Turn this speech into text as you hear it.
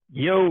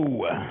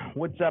Yo,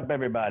 what's up,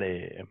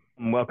 everybody?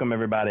 Welcome,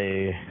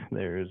 everybody.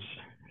 There's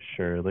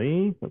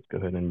Shirley. Let's go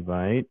ahead and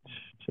invite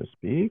to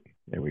speak.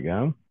 There we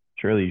go.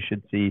 Shirley, you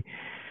should see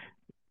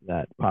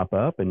that pop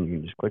up and you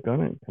can just click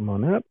on it. Come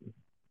on up.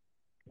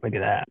 Look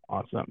at that.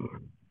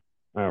 Awesome.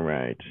 All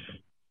right.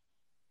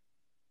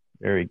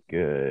 Very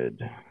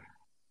good.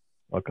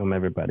 Welcome,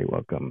 everybody.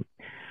 Welcome.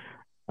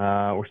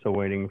 We're still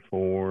waiting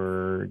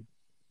for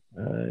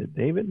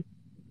David.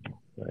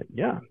 But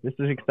yeah, this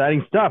is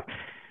exciting stuff.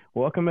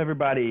 Welcome,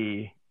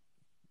 everybody,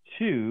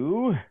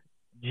 to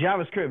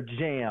JavaScript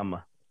Jam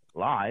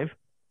Live.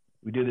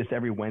 We do this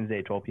every Wednesday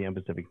at 12 p.m.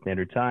 Pacific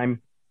Standard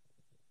Time.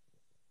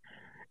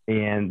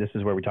 And this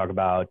is where we talk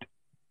about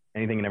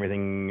anything and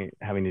everything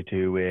having to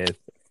do with,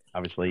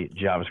 obviously,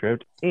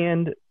 JavaScript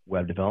and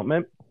web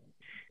development.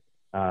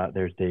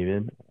 There's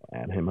David.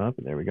 Add him up.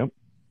 There we go.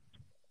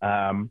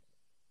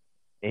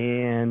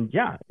 And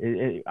yeah,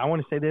 I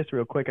want to say this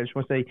real quick. I just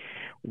want to say,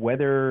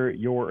 whether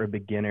you're a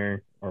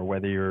beginner or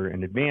whether you're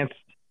an advanced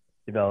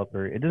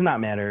developer, it does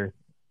not matter,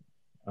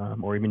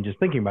 or even just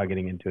thinking about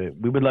getting into it.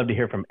 We would love to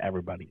hear from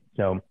everybody.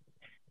 So,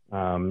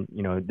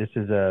 this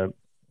is a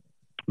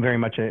very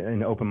much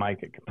an open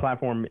mic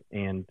platform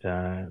and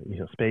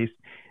space,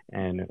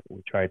 and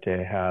we try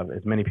to have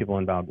as many people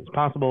involved as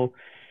possible.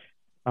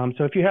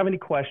 So if you have any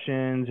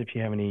questions, if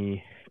you have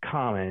any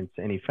comments,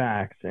 any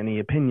facts, any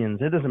opinions,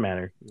 it doesn't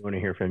matter. We want to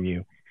hear from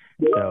you.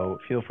 So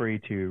feel free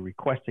to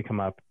request to come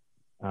up,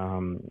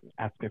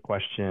 ask a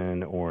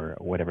question, or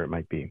whatever it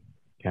might be.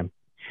 Okay.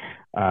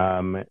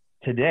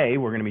 Today,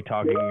 we're going to be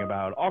talking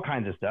about all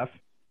kinds of stuff,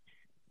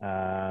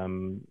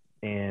 and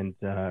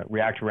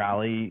React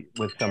Rally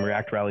with some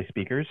React Rally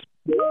speakers,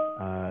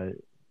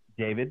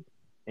 David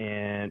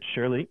and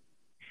Shirley.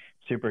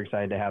 Super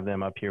excited to have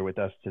them up here with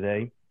us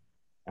today.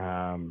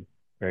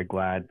 Very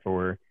glad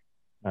for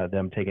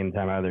them taking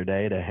time out of their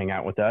day to hang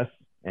out with us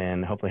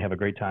and hopefully have a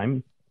great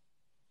time,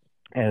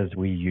 as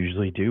we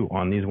usually do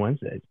on these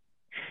Wednesdays.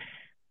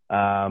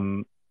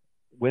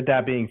 With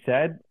that being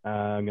said,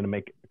 I'm going to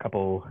make a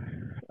couple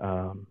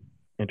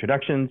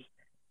introductions,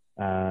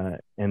 and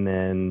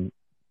then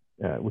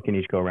we can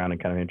each go around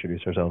and kind of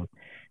introduce ourselves,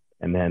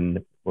 and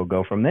then we'll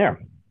go from there.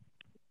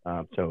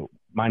 So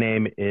my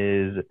name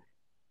is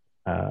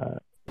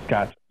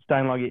Scott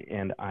Steinlogge,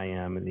 and I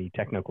am the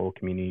technical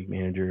community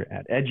manager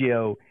at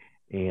Edgio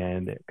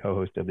and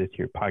co-host of this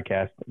here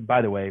podcast.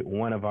 By the way,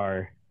 one of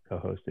our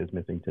co-hosts is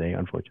missing today,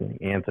 unfortunately,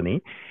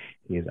 Anthony.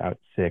 He is out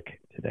sick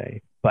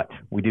today, but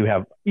we do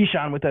have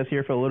Ishan with us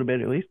here for a little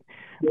bit at least.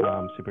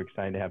 Super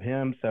excited to have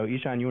him. So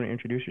Ishan, you want to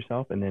introduce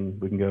yourself, and then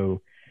we can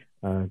go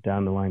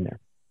down the line there.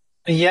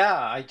 Yeah,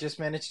 I just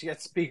managed to get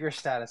speaker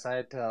status. I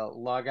had to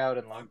log out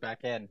and log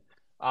back in.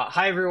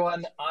 Hi,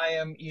 everyone. I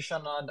am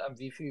Ishan Nand. I'm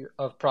VP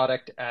of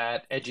Product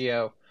at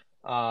Edgio,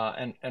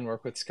 and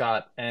work with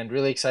Scott. And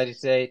really excited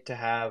today to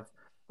have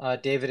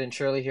David and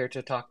Shirley here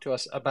to talk to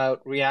us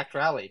about React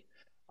Rally.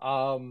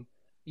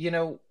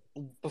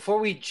 Before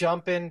we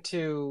jump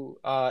into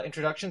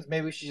introductions,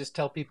 maybe we should just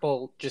tell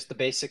people just the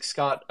basics,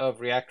 Scott, of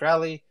React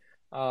Rally,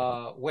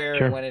 where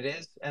Sure. and when it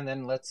is, and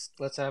then let's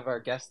have our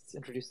guests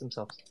introduce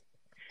themselves.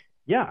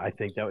 Yeah, I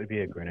think that would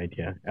be a great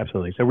idea.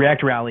 Absolutely. So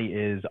React Rally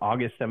is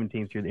August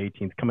 17th through the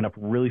 18th, coming up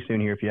really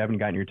soon here. If you haven't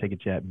gotten your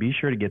tickets yet, be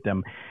sure to get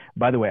them.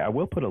 By the way, I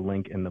will put a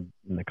link in the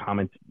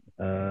comments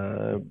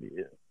a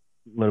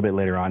little bit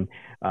later on,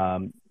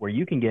 where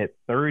you can get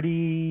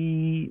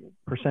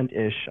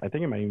 30%-ish. I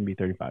think it might even be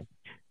 35.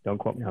 Don't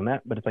quote me on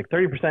that, but it's like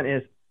 30%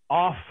 is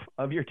off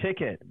of your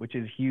ticket, which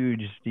is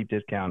huge, steep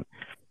discount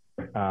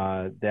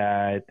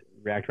that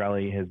React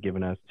Rally has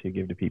given us to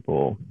give to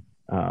people,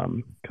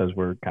 because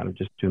we're kind of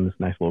just doing this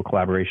nice little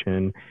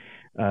collaboration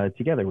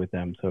together with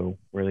them. So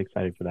really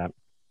excited for that.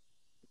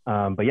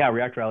 But yeah,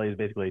 React Rally is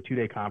basically a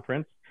 2-day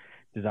conference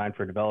designed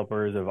for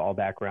developers of all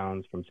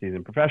backgrounds, from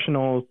seasoned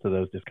professionals to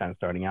those just kind of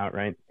starting out,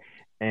 right?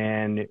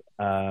 And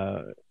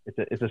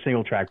it's a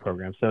single track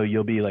program. So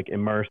you'll be like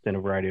immersed in a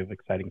variety of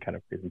exciting kind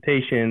of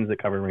presentations that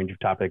cover a range of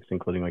topics,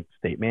 including like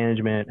state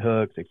management,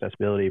 hooks,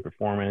 accessibility,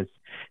 performance,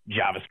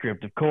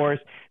 JavaScript, of course,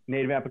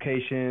 native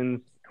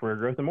applications, career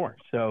growth, and more.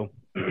 So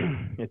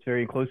it's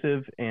very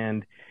inclusive,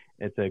 and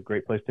it's a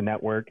great place to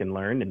network and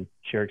learn and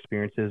share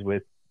experiences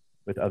with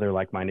other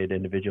like-minded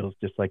individuals,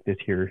 just like this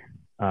here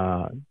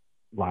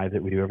live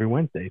that we do every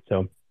Wednesday.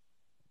 So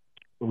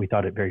we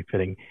thought it very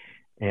fitting.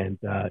 And,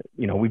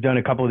 we've done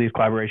a couple of these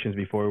collaborations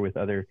before with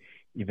other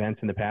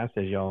events in the past,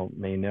 as y'all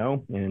may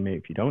know, and maybe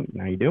if you don't,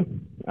 now you do.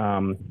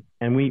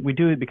 And we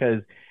do it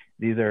because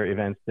these are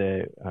events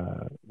that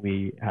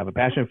we have a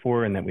passion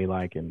for and that we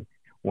like and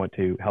want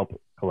to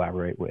help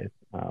collaborate with.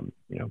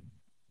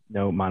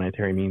 No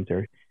monetary means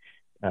are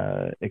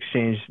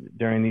exchanged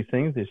during these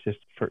things. It's just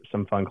for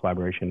some fun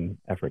collaboration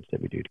efforts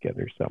that we do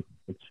together. So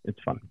it's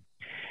fun.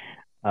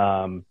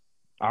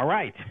 All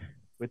right.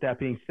 With that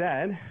being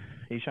said,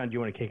 Ishan, do you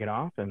want to kick it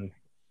off? And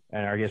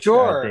our guests,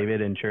 Sure.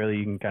 David and Shirley,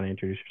 you can kind of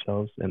introduce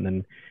yourselves, and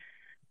then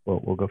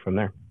we'll go from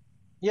there.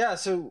 Yeah,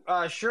 so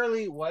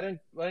Shirley, why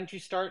don't you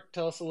start?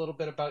 Tell us a little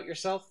bit about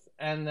yourself,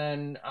 and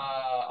then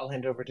I'll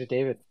hand it over to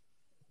David.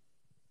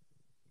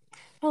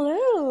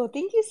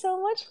 Thank you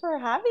so much for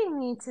having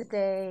me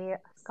today,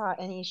 Scott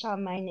and Isha.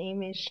 My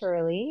name is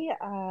Shirley,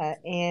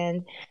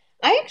 and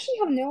I actually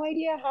have no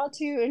idea how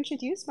to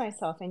introduce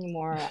myself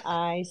anymore.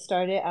 I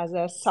started as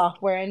a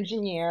software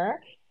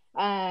engineer,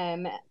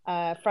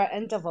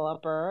 front-end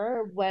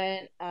developer,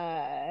 went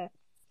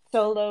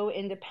solo,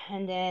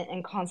 independent,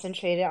 and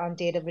concentrated on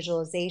data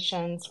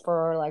visualizations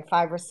for like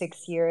 5 or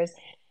 6 years.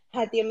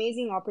 Had the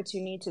amazing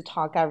opportunity to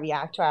talk at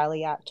React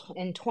Rally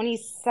in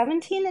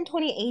 2017 and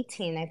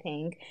 2018, I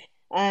think.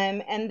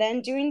 And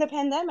then during the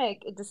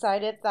pandemic, I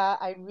decided that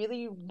I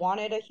really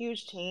wanted a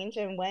huge change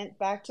and went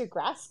back to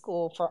grad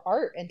school for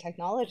art and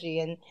technology.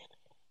 And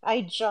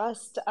I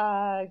just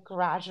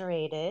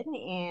graduated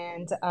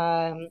and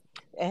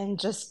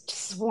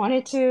just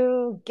wanted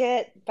to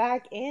get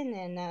back in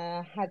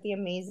and had the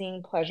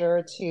amazing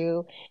pleasure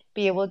to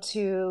be able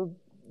to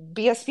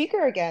be a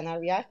speaker again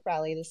at React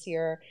Rally this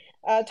year,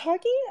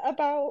 talking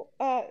about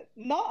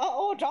not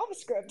all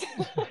JavaScript.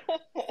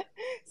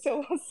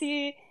 So we'll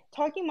see,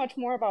 talking much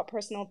more about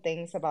personal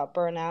things about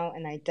burnout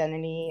and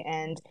identity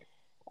and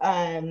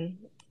um,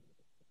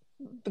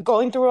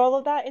 going through all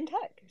of that in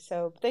tech.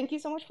 So thank you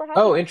so much for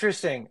having Oh, me.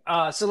 interesting.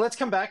 So let's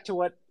come back to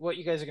what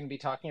you guys are going to be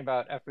talking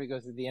about after we go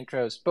through the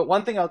intros. But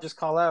one thing I'll just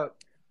call out,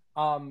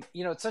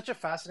 it's such a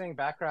fascinating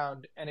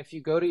background, and if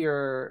you go to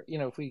your,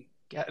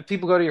 if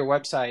people go to your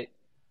website,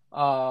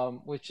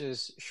 which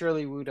is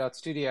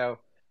shirleywu.studio,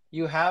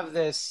 you have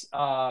this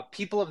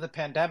people of the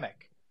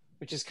pandemic,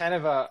 which is kind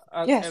of a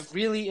Yes.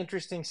 really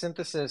interesting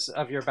synthesis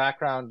of your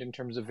background in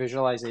terms of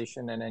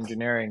visualization and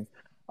engineering.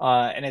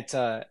 And it's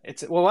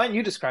well, why don't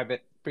you describe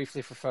it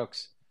briefly for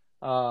folks?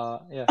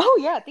 Yeah. Oh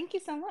yeah, thank you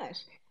so much.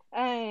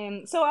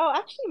 So I'll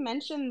actually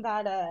mention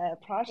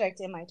that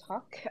project in my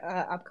talk,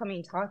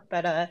 upcoming talk,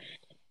 but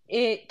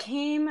it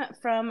came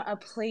from a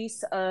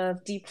place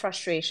of deep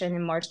frustration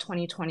in March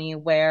 2020,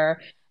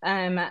 where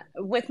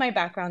with my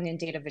background in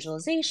data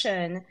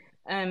visualization,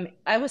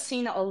 I was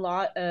seeing a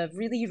lot of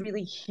really,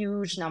 really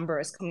huge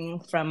numbers coming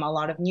from a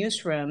lot of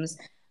newsrooms,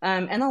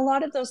 and a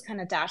lot of those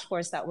kind of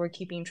dashboards that were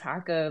keeping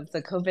track of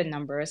the COVID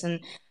numbers. And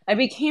I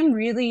became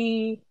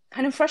really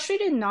kind of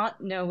frustrated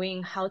not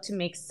knowing how to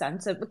make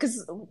sense of,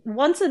 because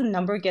once a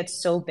number gets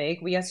so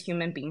big, we as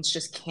human beings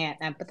just can't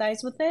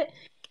empathize with it.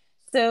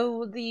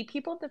 So the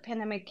People of the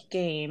Pandemic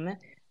game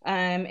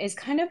is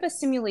kind of a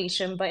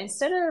simulation, but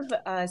instead of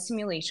a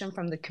simulation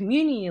from the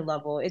community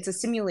level, it's a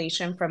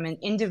simulation from an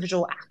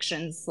individual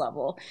actions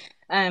level.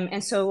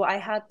 And so I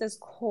had this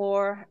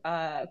core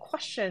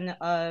question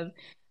of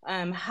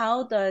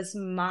how does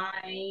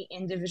my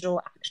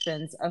individual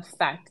actions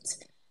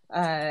affect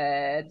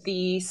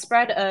the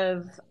spread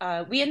of,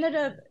 we ended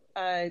up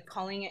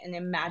calling it an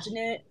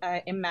imaginary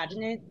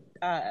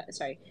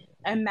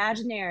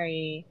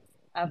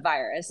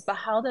virus, but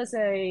how does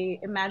a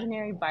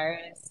imaginary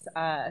virus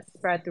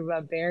spread through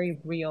a very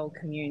real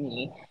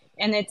community?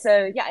 And it's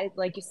a yeah,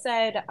 like you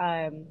said,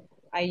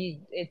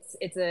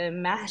 it's a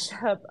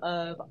mashup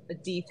of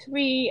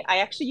D3. I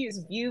actually use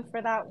Vue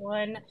for that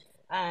one,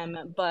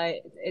 but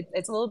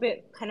it's a little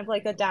bit kind of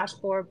like a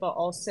dashboard, but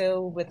also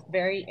with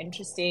very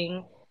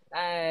interesting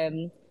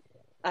um,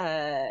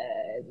 uh,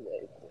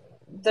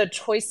 the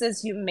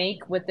choices you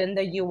make within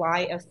the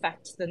UI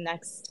affect the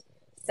next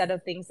set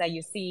of things that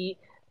you see.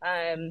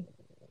 Um,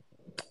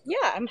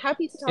 yeah, I'm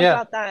happy to talk Yeah.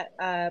 about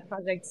that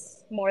project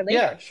more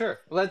Yeah, later. sure.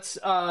 Let's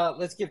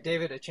give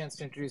David a chance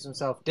to introduce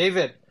himself.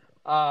 David,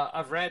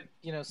 I've read,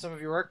 some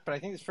of your work, but I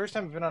think it's the first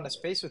time I've been on a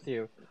space with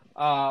you.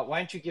 Why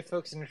don't you give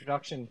folks an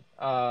introduction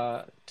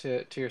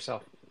to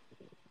yourself?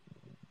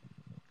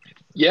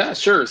 Yeah,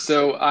 sure.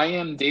 So I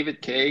am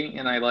David K,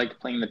 and I like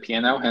playing the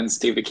piano, hence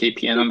David K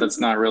Piano. That's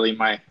not really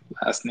my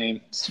last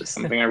name. It's just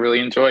something I really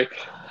enjoy.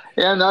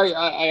 And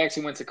I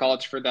actually went to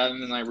college for that,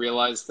 and then I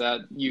realized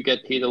that you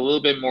get paid a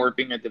little bit more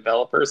being a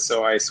developer.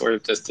 So I sort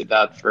of just did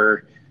that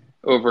for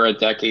over a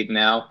decade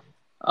now.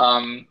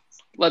 Um,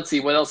 let's see,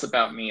 what else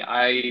about me?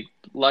 I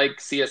like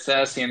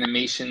CSS,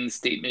 animation,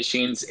 state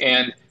machines,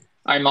 and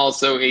I'm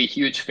also a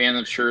huge fan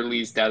of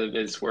Shirley's data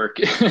viz work,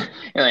 and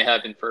I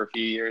have been for a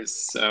few years.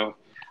 So.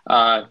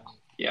 Uh,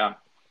 yeah.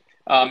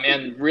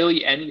 And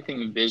really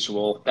anything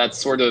visual. That's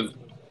sort of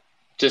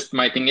just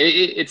my thing.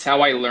 It's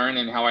how I learn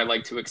and how I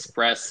like to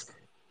express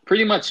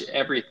pretty much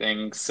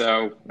everything.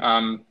 So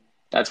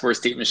that's where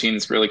state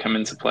machines really come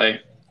into play.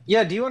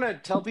 Yeah, do you want to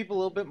tell people a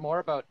little bit more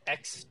about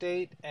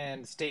XState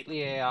and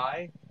Stately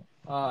AI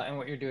and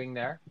what you're doing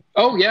there?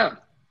 Oh, yeah.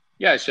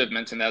 Yeah, I should have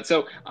mentioned that.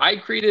 So I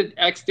created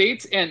X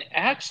dates, and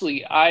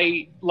actually,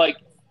 I like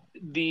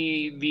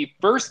the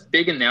first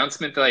big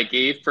announcement that I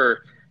gave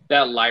for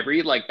that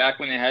library, like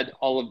back when it had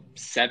all of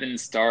 7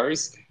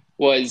 stars,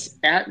 was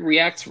at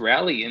React's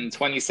rally in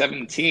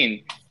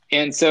 2017.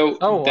 And so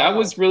Oh, that wow.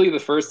 was really the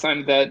first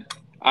time that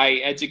I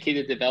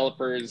educated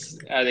developers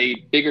at a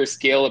bigger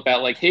scale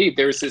about like, hey,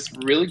 there's this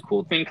really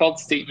cool thing called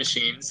state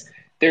machines.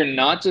 They're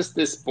not just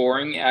this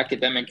boring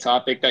academic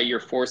topic that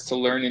you're forced to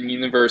learn in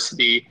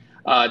university.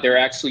 They're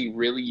actually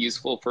really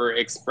useful for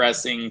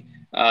expressing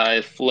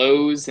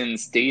flows and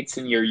states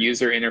in your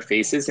user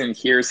interfaces, and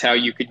here's how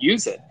you could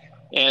use it.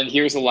 and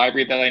here's a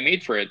library that I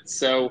made for it.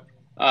 So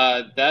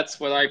that's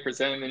what I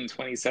presented in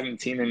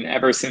 2017, and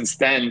ever since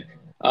then,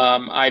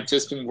 I've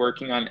just been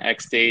working on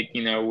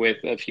XDate, with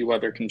a few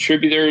other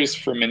contributors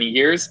for many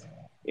years,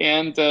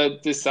 and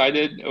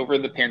decided over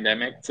the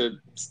pandemic to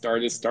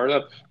start a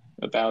startup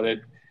about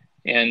it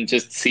and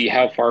just see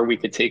how far we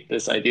could take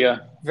this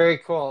idea. Very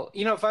cool.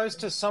 If I was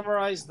to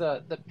summarize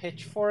the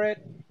pitch for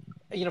it,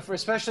 for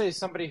especially as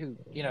somebody who,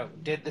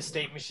 did the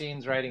state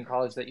machines right in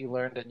college that you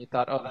learned and you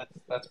thought, oh,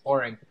 that's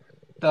boring.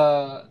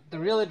 The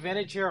real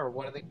advantage here, or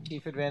one of the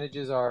chief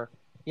advantages are,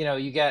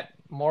 you get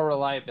more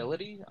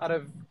reliability out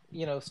of,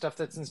 stuff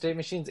that's in state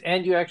machines,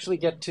 and you actually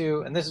get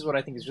to, and this is what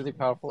I think is really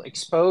powerful,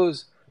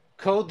 expose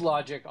code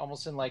logic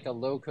almost in like a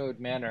low code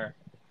manner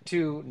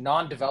to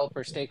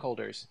non-developer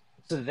stakeholders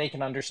so that they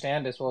can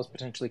understand as well as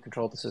potentially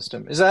control the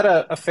system. Is that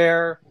a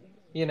fair,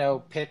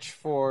 pitch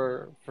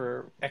for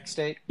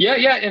XState?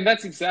 Yeah, and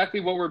that's exactly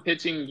what we're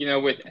pitching,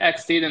 with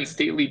XState and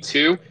Stately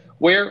 2,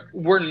 where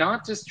we're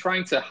not just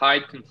trying to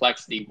hide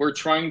complexity. We're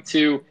trying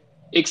to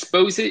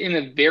expose it in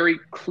a very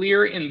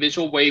clear and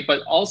visual way,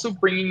 but also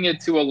bringing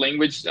it to a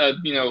language,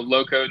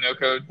 low code, no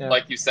code,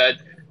 like you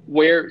said,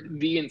 where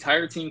the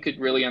entire team could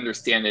really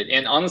understand it.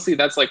 And honestly,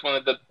 that's like one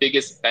of the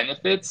biggest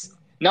benefits,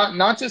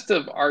 not just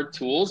of our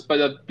tools, but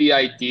of the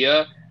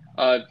idea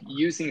of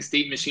using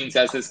state machines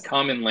as this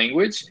common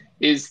language,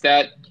 is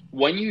that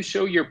when you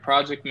show your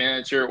project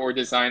manager or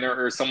designer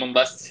or someone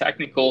less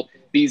technical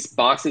these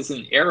boxes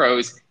and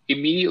arrows,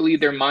 immediately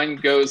their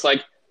mind goes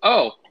like,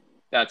 oh,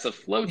 that's a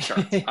flow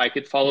chart. I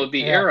could follow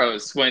the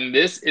arrows. When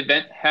this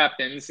event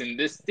happens in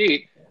this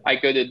date, I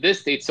go to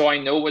this date, so I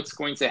know what's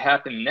going to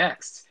happen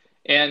next.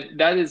 And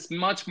that is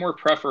much more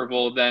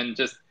preferable than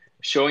just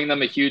showing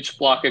them a huge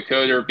block of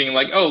code or being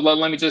like, oh,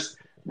 let me just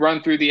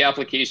run through the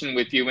application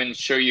with you and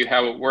show you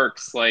how it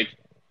works. Like,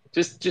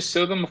 just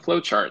show them a flow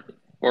chart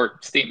or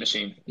state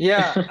machine.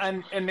 Yeah,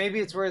 and maybe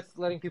it's worth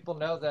letting people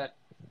know that,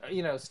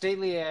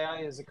 Stately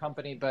AI is a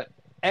company, but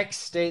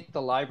XState,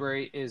 the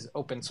library, is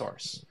open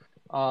source.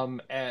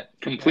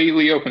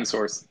 Completely open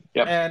source.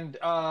 Yep. And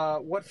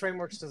what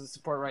frameworks does it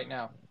support right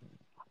now?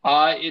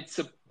 It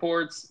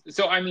supports,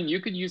 so I mean,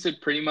 you could use it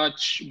pretty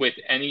much with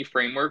any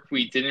framework.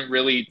 We didn't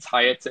really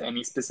tie it to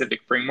any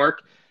specific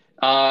framework,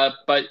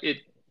 but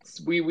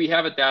we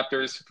have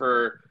adapters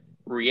for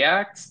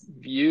React,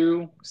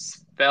 Vue,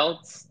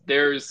 Svelte.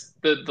 There's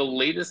the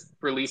latest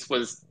release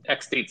was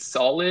XState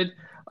Solid.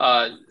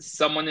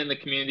 Someone in the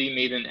community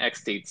made an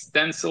XState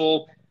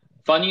stencil.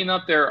 Funny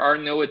enough, there are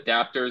no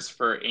adapters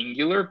for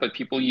Angular, but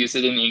people use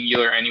it in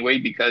Angular anyway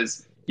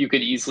because you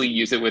could easily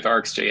use it with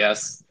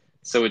ArcsJS.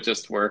 So it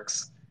just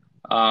works.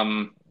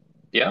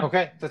 Yeah.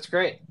 Okay, that's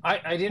great.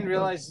 I didn't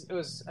realize it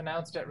was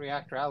announced at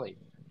React Rally.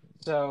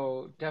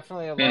 So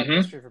definitely a lot of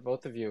history for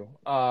both of you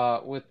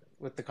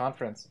with the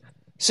conference.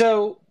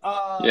 So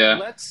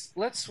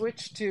let's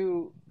switch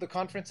to the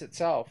conference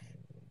itself.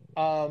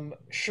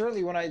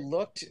 Shirley, when I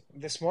looked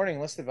this morning,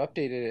 unless they've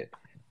updated it,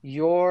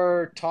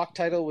 your talk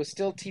title was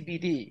still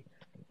TBD.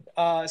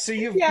 So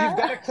you've got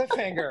a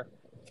cliffhanger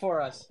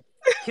for us.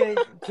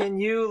 Can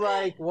you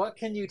what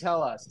can you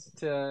tell us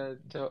to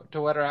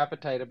whet our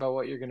appetite about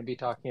what you're going to be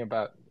talking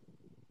about?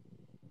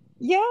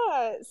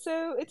 Yeah,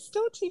 so it's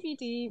still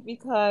TBD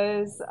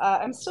because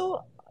I'm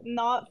still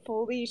not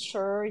fully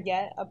sure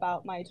yet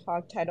about my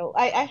talk title.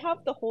 I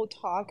have the whole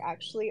talk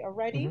actually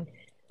already,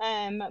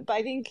 but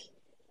I think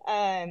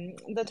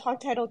the talk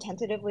title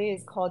tentatively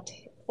is called.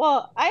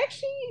 Well,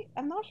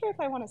 I'm not sure if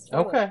I want to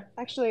spoil it.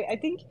 Actually, I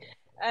think,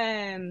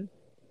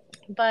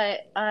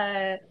 but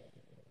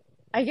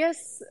I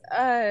guess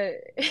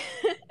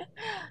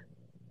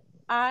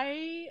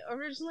I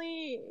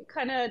originally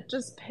kind of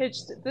just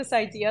pitched this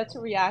idea to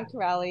React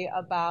Rally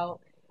about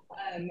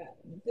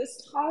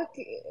this talk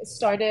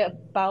started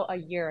about a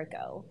year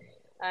ago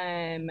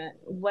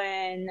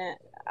when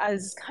I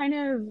was kind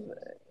of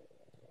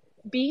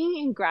being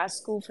in grad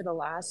school for the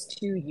last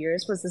 2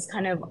 years was this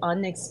kind of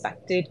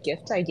unexpected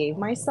gift I gave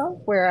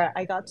myself where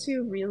I got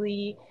to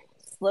really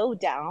slow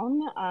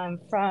down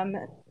from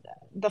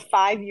the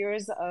 5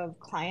 years of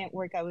client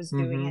work I was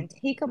doing and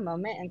take a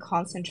moment and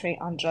concentrate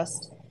on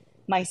just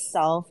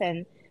myself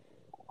and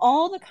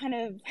all the kind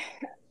of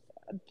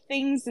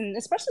things and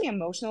especially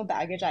emotional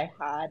baggage I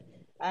had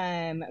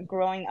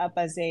growing up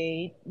as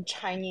a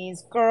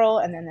Chinese girl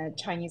and then a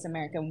Chinese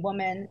American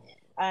woman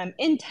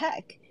in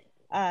tech.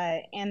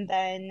 And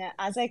then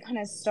as I kind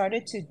of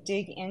started to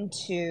dig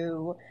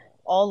into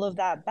all of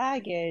that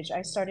baggage,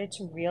 I started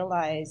to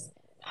realize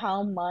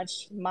how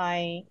much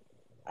my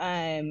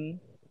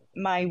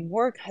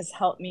work has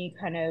helped me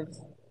kind of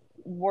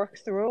work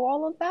through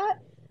all of that.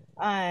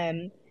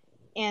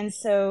 And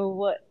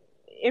so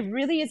it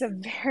really is a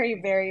very,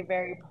 very,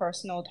 very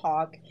personal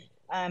talk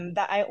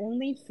that I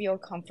only feel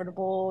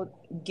comfortable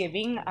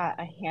giving at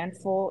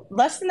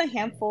less than a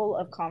handful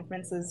of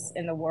conferences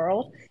in the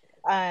world.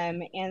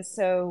 And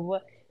so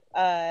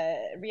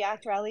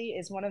React Rally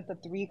is one of the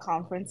 3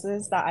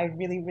 conferences that I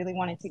really, really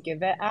wanted to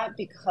give it at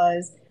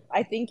because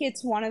I think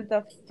it's one of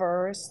the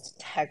first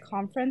tech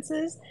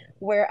conferences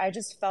where I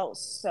just felt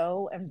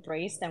so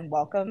embraced and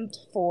welcomed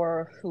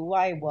for who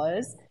I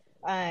was.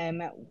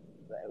 Um,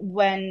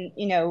 when,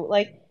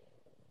 like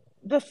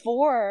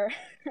before,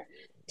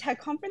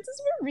 tech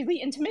conferences were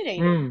really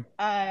intimidating.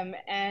 Um,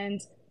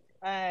 and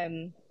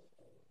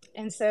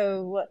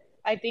so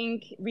I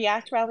think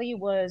React Rally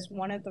was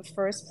one of the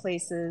first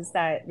places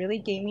that really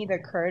gave me the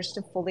courage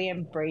to fully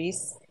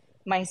embrace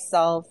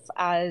myself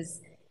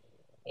as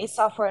a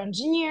software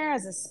engineer,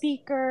 as a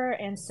speaker.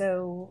 And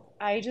so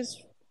it's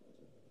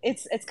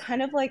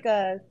kind of like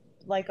a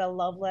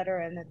love letter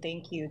and a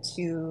thank you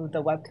to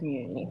the web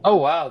community. Oh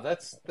wow,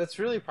 that's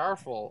really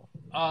powerful.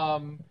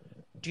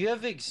 Do you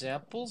have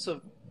examples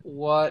of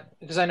what?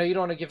 Because I know you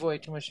don't want to give away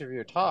too much of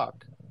your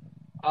talk.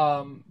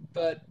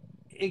 But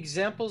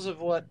examples of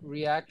what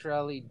React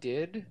Rally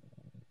did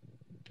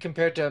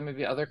compared to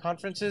maybe other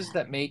conferences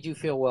that made you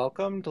feel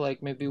welcomed,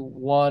 like maybe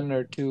one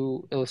or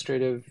two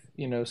illustrative,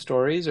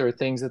 stories or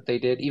things that they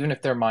did, even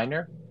if they're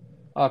minor,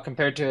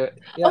 compared to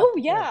Oh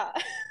yeah.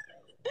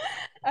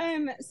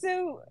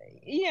 So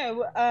you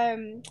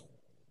know,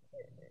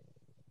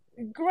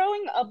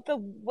 growing up the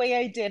way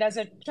I did as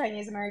a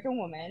Chinese American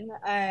woman,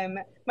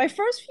 my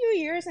first few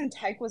years in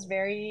tech was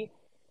very,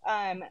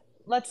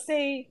 let's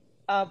say,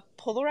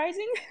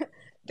 polarizing.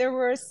 There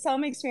were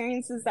some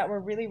experiences that were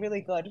really,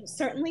 really good,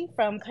 certainly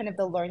from kind of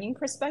the learning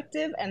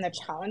perspective and the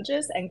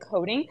challenges and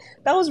coding.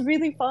 That was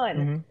really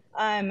fun.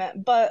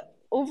 But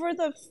over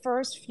the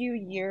first few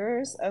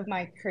years of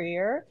my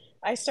career,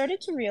 I started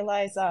to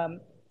realize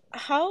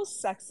how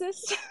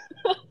sexist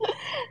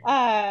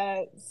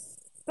uh,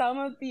 some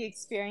of the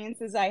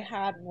experiences I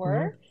had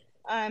were.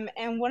 And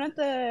one of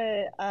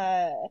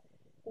the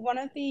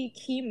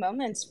key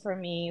moments for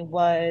me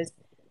was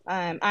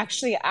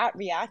actually at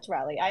React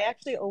Rally. I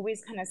actually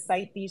always kind of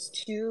cite these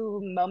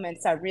two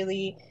moments that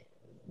really,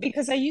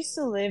 because I used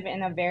to live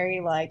in a very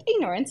like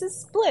ignorance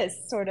is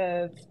bliss sort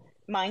of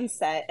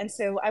mindset. And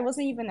so I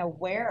wasn't even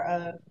aware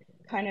of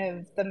kind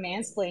of the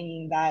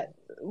mansplaining that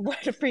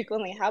would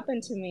frequently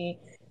happen to me.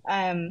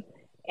 Um,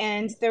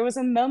 and there was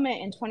a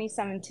moment in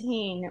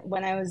 2017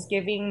 when I was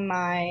giving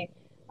my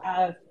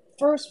uh,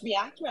 first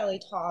React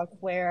Rally talk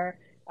where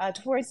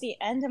towards the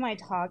end of my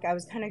talk, I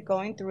was kind of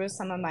going through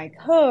some of my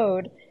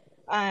code.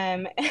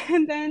 Um,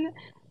 and then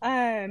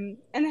and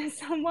then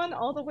someone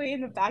all the way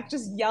in the back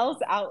just yells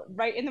out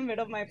right in the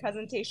middle of my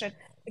presentation,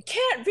 I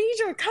can't read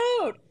your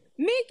code,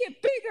 make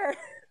it bigger.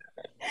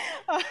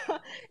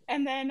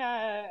 And then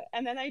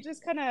I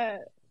just kind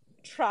of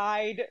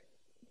tried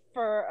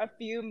for a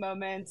few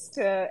moments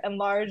to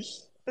enlarge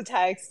the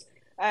text.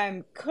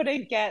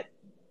 Couldn't get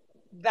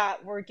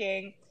that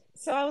working.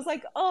 So I was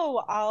like,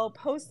 oh, I'll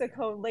post the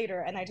code later.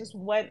 And I just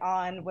went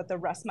on with the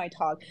rest of my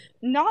talk,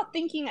 not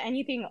thinking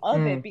anything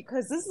of it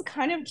because this is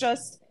kind of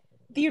just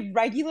the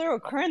regular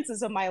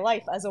occurrences of my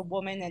life as a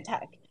woman in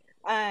tech.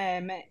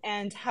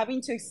 And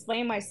having to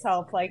explain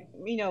myself like,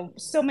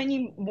 so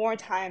many more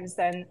times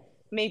than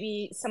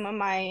maybe some of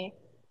my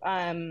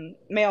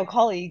male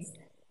colleagues.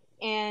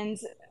 And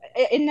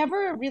it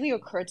never really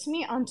occurred to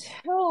me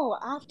until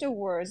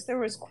afterwards. There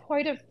was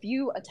quite a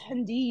few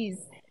attendees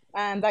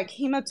that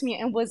came up to me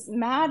and was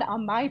mad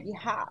on my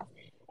behalf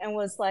and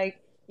was like,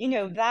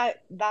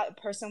 that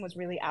person was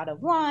really out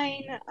of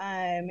line,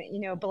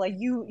 but like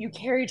you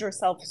carried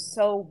yourself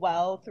so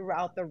well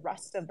throughout the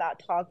rest of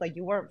that talk, like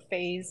you weren't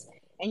phased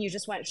and you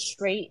just went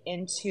straight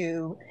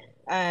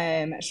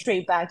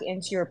back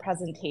into your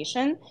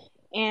presentation.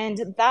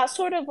 And that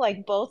sort of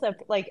like both of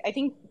like I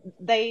think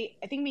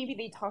maybe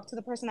they talked to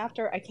the person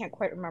after, I can't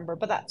quite remember,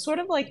 but that sort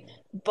of like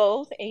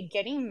both a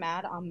getting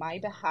mad on my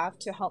behalf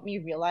to help me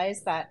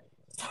realize that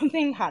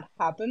something had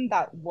happened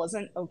that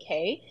wasn't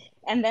okay,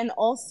 and then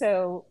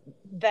also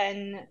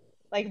then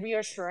like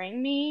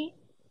reassuring me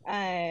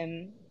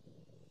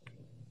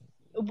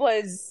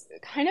was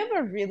kind of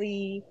a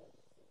really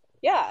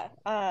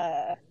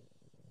a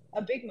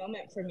big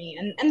moment for me,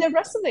 and the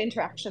rest of the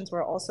interactions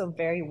were also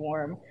very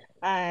warm.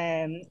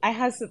 I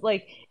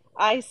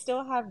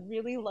still have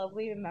really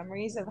lovely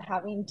memories of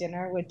having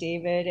dinner with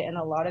David and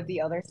a lot of the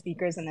other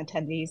speakers and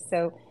attendees.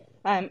 So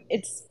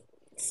it's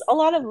a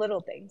lot of little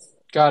things.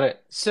 Got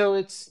it. So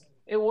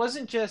it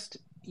wasn't just,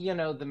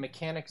 the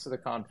mechanics of the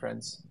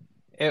conference.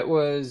 It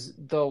was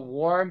the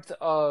warmth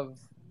of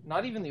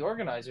not even the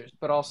organizers,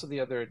 but also the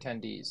other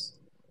attendees.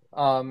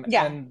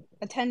 And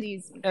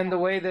attendees. And the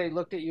way they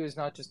looked at you as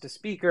not just a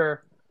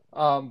speaker,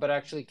 but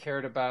actually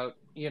cared about,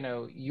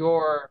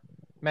 your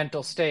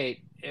mental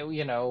state,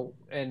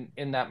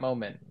 in that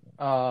moment.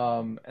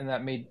 And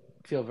that made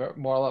feel a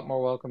lot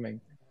more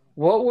welcoming.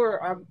 What were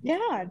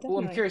definitely. Well,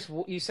 I'm curious.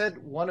 You said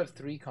one of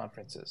three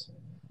conferences.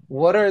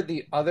 What are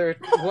the other?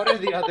 What are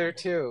the other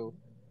two?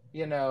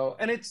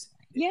 And it's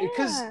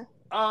because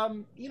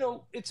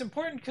it's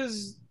important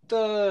because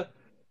the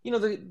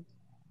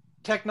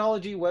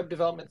technology web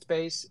development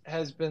space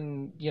has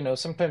been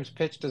sometimes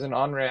pitched as an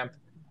on-ramp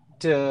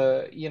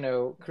to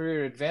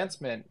career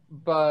advancement,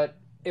 but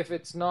if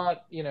it's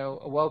not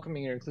a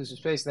welcoming or inclusive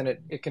space, then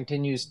it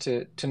continues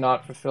to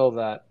not fulfill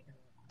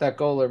that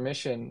goal or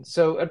mission.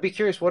 So I'd be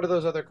curious, what are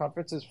those other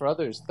conferences for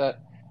others that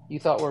you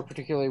thought were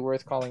particularly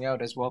worth calling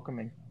out as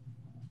welcoming?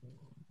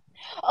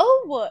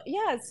 Oh,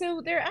 yeah.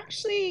 So they're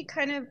actually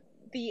kind of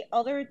the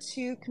other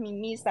two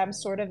communities that I'm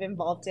sort of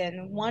involved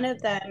in. One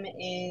of them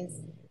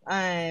is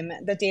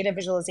the data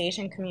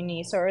visualization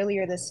community. So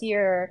earlier this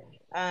year,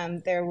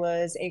 there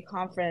was a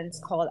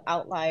conference called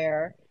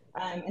Outlier.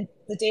 And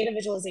the data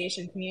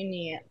visualization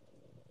community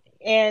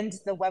and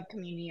the web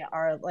community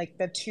are like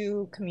the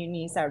two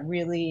communities that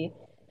really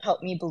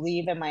helped me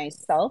believe in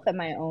myself and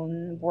my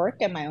own work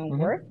and my own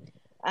work.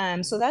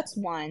 So that's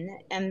one.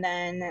 And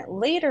then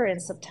later in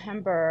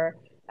September,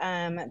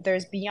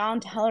 there's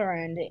Beyond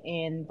Tellerrand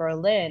in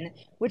Berlin,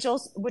 which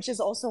is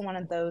also one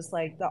of those,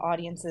 like, the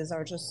audiences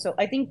are just so.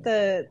 I think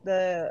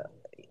the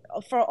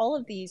for all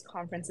of these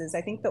conferences,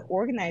 I think the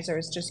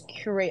organizers just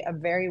curate a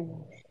very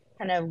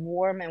kind of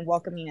warm and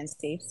welcoming and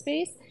safe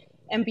space.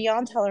 And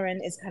Beyond Tellerrand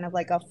is kind of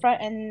like a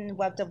front end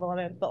web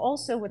development, but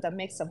also with a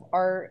mix of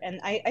art. And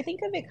I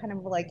think of it kind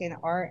of like an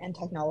art and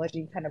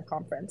technology kind of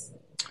conference.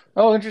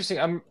 Oh,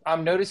 interesting.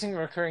 I'm noticing a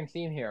recurring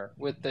theme here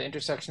with the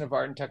intersection of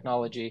art and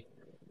technology.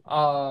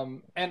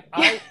 And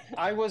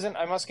I wasn't,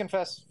 I must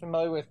confess,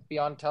 familiar with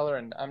Beyond Teller,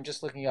 and I'm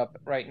just looking up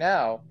right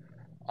now.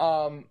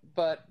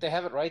 But they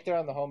have it right there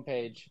on the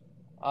homepage.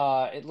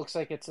 It looks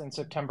like it's in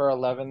September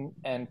 11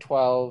 and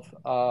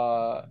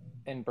 12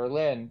 in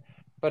Berlin.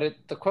 But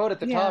the quote at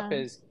the top Yeah.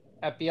 is,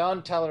 "At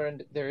Beyond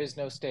Tellerrand, there is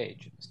no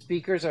stage.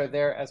 Speakers are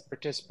there as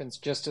participants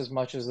just as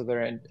much as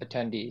other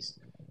attendees.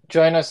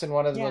 Join us in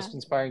one of the Yeah. most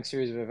inspiring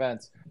series of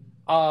events."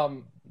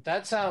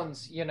 That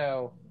sounds,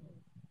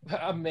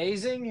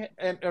 amazing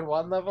at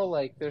one level,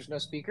 like there's no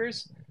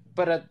speakers,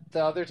 but at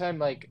the other time,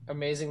 like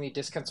amazingly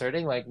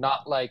disconcerting, like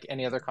not like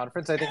any other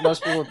conference I think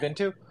most people have been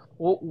to.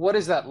 What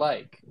is that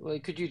like?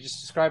 Like, could you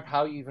just describe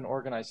how you even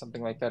organize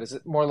something like that? Is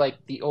it more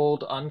like the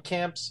old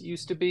uncamps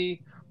used to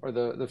be, or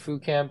the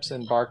food camps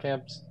and bar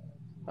camps?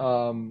 Yeah.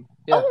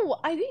 Oh,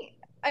 I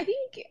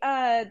think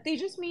they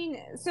just mean,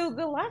 so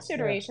the last Yeah.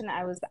 iteration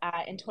I was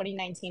at in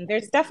 2019,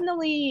 there's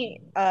definitely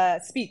Yeah.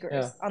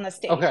 speakers on the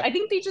stage. Okay. I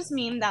think they just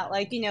mean that,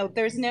 like,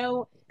 there's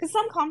no, because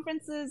some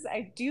conferences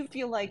I do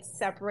feel like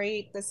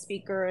separate the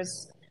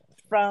speakers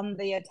from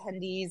the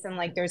attendees, and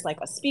like there's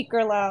like a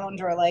speaker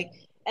lounge or like,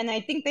 and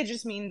I think they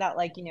just mean that,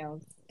 like,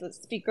 the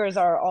speakers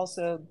are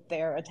also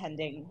there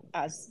attending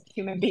as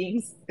human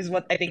beings is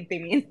what I think they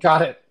mean.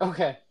 Got it.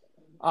 Okay.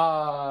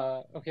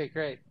 Okay,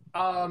 great.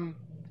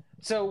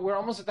 So we're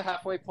almost at the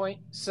halfway point.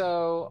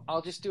 So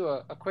I'll just do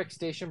a quick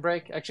station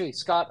break. Actually,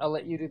 Scott, I'll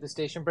let you do the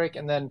station break,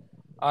 and then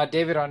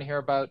David, I want to hear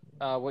about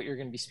what you're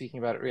going to be speaking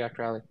about at React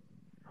Rally.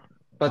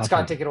 But Awesome.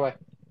 Scott, take it away.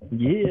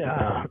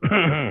 Yeah.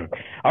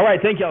 All right.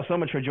 Thank you all so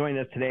much for joining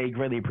us today.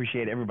 Greatly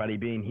appreciate everybody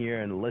being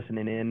here and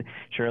listening in.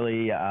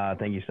 Shirley,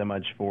 thank you so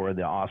much for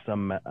the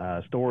awesome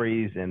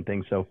stories and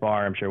things so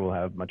far. I'm sure we'll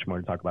have much more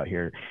to talk about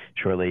here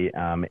shortly.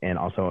 And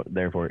also,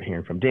 therefore,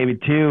 hearing from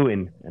David, too,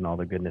 and all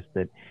the goodness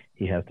that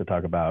he has to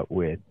talk about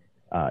with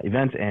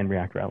events and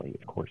React Rally,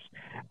 of course.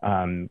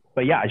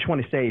 But yeah, I just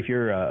want to say, if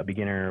you're a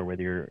beginner,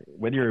 whether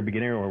you're a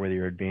beginner or whether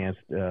you're an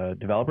advanced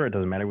developer, it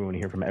doesn't matter. We want to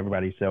hear from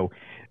everybody. So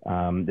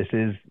this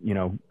is,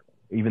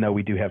 even though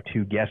we do have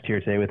two guests here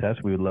today with us,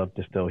 we would love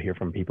to still hear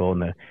from people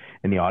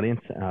in the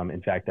audience.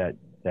 In fact,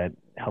 that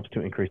helps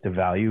to increase the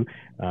value,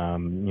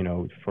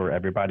 for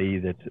everybody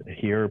that's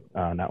here,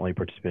 not only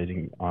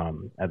participating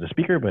as a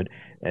speaker, but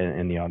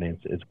in the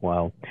audience as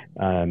well.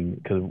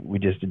 Because we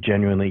just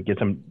genuinely get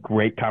some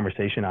great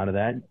conversation out of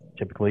that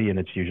typically, and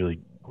it's usually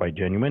quite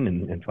genuine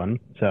and fun.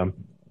 So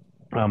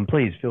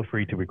please feel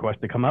free to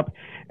request to come up,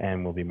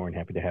 and we'll be more than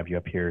happy to have you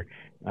up here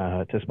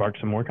to spark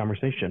some more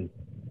conversation.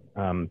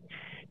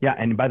 Yeah,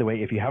 and by the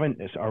way, if you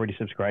haven't already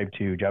subscribed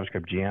to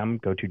JavaScript Jam,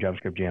 go to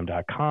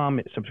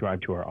javascriptjam.com,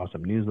 subscribe to our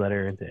awesome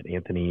newsletter that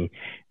Anthony,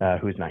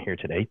 who's not here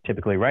today,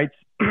 typically writes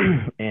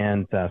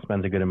and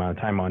spends a good amount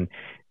of time on,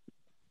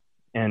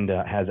 and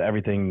has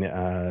everything,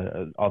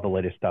 all the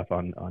latest stuff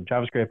on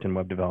JavaScript and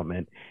web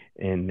development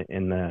in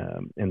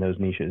those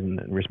niches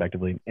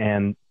respectively.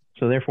 And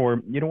so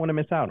therefore, you don't want to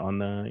miss out on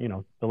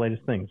the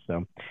latest things.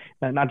 So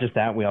not just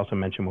that, we also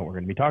mention what we're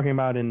going to be talking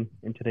about in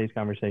today's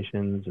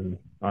conversations and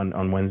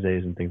on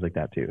Wednesdays and things like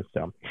that too.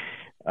 So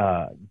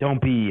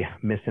don't be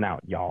missing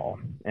out, y'all.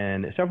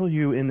 And several of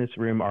you in this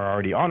room are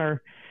already on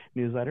our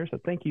newsletter. So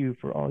thank you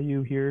for all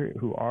you here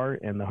who are,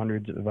 and the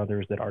hundreds of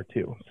others that are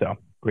too. So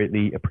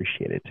greatly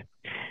appreciate it.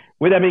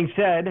 With that being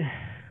said,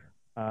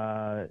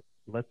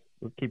 let's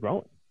keep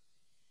rolling.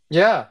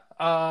 Yeah.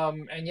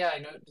 And yeah, I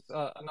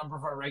know a number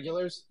of our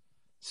regulars.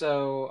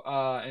 So,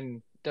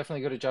 and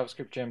definitely go to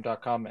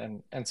javascriptjam.com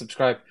and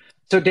subscribe.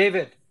 So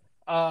David,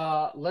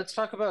 let's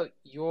talk about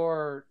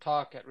your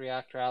talk at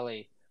React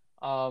Rally.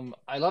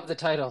 I love the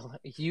title,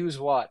 Use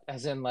What,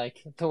 as in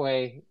like the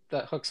way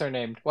that hooks are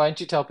named. Why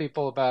don't you tell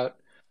people about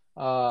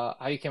how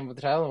you came up with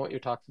the title and what your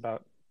talk's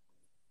about?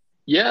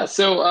 Yeah,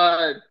 so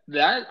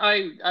that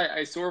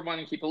I sort of want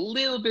to keep a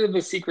little bit of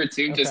a secret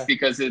too, just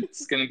because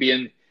it's going to be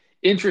an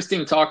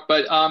interesting talk.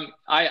 But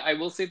I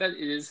will say that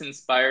it is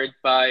inspired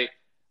by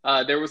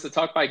there was a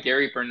talk by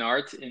Gary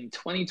Bernhardt in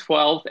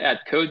 2012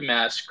 at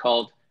CodeMash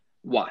called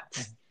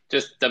What?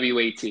 Just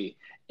WAT.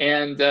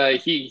 And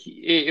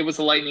it was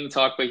a lightning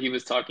talk, but he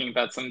was talking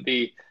about some of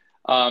the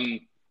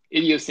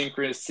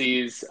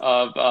idiosyncrasies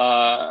of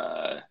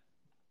I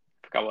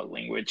forgot what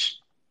language.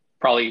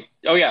 Probably.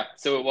 Oh yeah,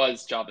 so it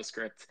was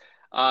JavaScript,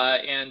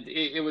 and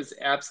it was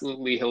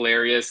absolutely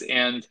hilarious.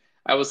 And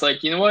I was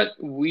like, you know what?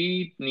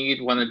 We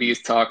need one of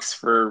these talks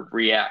for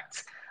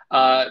React.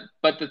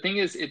 But the thing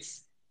is,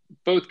 it's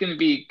both going to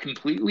be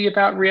completely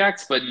about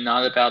React, but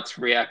not about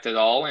React at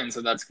all. And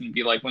so that's going to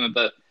be like one of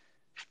the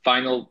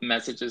final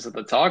messages of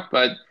the talk.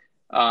 But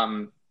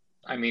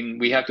I mean,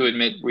 we have to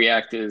admit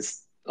React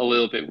is a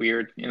little bit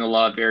weird in a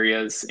lot of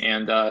areas.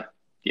 And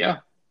yeah.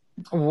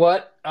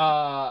 What,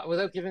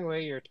 without giving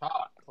away your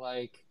talk,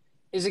 like,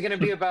 is it going to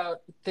be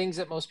about things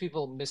that most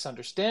people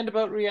misunderstand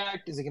about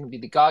React? Is it going to be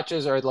the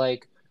gotchas, or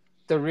like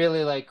the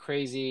really like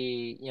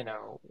crazy,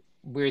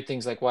 weird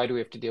things like why do we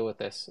have to deal with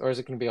this? Or is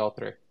it going to be all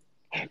three?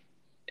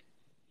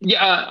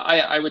 Yeah,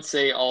 I would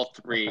say all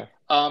three.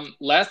 Okay.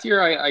 Last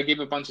year, I gave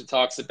a bunch of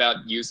talks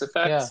about use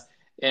effects,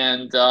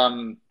 and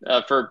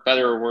for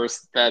better or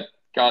worse, that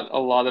got a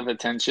lot of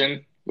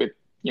attention with,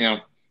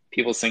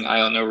 people saying, I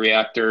don't know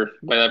React or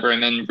whatever.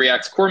 And then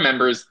React's core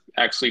members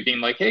actually being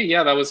like, hey,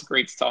 yeah, that was a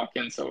great talk.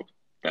 And so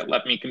that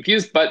left me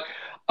confused. But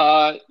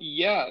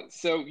yeah,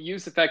 so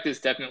use effect is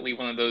definitely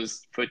one of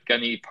those foot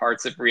gunny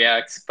parts of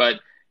React.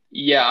 But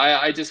yeah,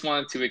 I just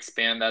wanted to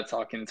expand that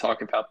talk and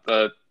talk about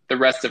the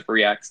rest of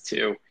React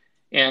too.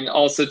 And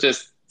also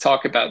just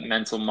talk about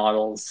mental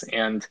models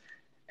and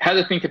how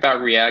to think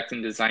about React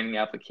and designing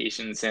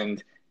applications,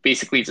 and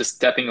basically just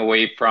stepping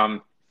away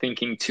from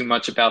thinking too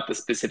much about the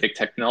specific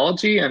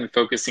technology and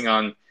focusing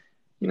on,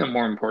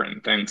 more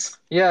important things.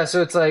 Yeah,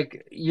 so it's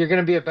like you're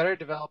going to be a better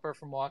developer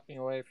from walking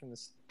away from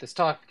this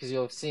talk because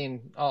you'll have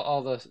seen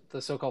all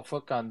the so-called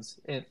foot guns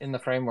in the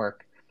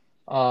framework,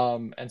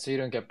 and so you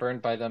don't get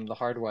burned by them the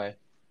hard way.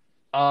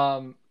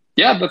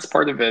 Yeah, that's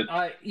part of it.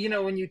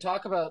 When you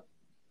talk about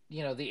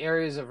the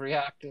areas of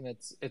React and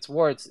its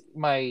warts,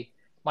 my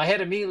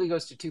head immediately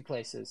goes to two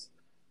places.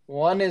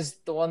 One is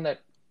the one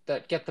that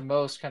get the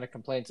most kind of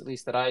complaints, at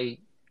least that I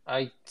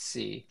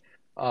see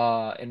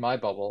in my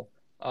bubble.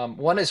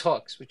 One is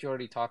hooks, which you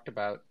already talked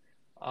about.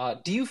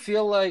 Do you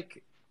feel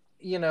like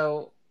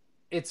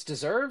it's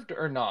deserved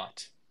or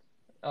not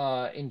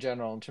in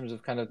general, in terms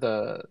of kind of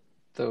the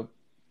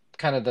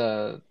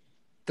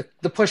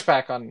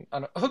pushback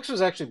on hooks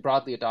was actually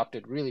broadly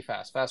adopted really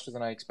fast, faster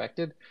than I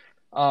expected.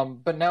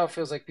 But now it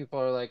feels like people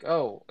are like,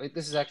 oh,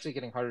 this is actually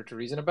getting harder to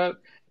reason about.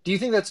 Do you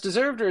think that's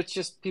deserved, or it's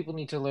just people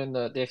need to learn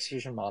the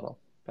execution model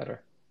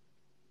better?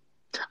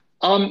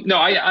 No,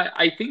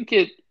 I think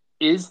it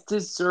is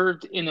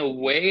deserved in a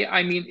way.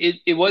 I mean,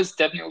 it was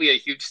definitely a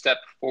huge step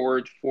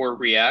forward for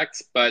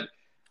React, but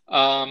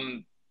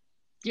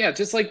yeah,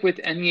 just like with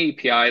any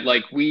API,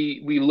 like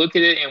we look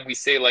at it and we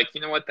say, like,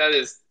 you know what, that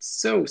is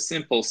so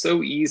simple,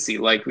 so easy.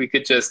 Like we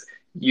could just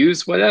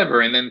use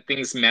whatever and then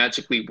things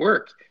magically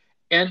work.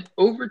 And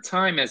over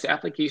time, as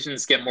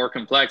applications get more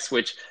complex,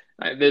 which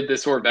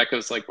this sort of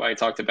echoes like what I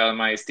talked about in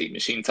my state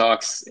machine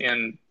talks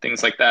and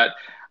things like that.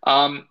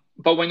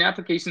 But when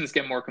applications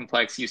get more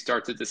complex, you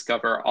start to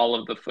discover all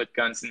of the foot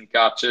guns and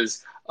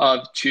gotchas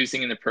of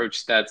choosing an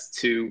approach that's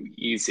too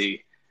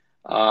easy.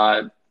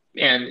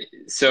 And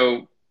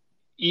so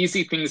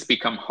easy things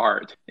become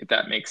hard, if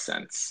that makes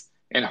sense.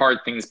 And hard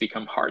things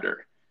become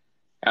harder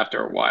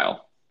after a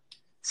while.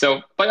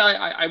 So, but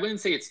I wouldn't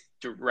say it's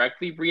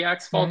directly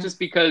React's fault, just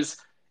because,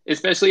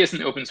 especially as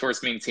an open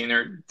source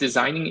maintainer,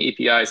 designing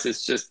APIs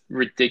is just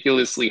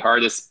ridiculously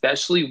hard,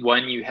 especially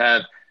when you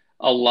have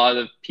a lot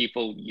of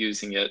people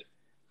using it.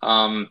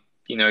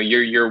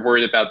 You're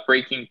worried about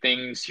breaking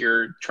things.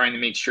 You're trying to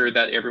make sure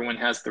that everyone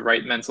has the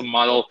right mental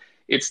model.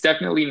 It's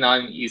definitely not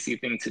an easy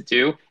thing to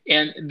do.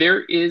 And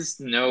there is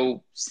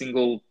no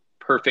single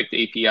perfect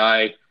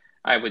API,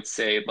 I would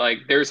say. Like,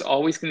 there's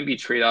always going to be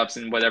trade-offs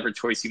in whatever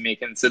choice you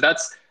make. And so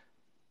that's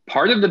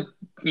part of the,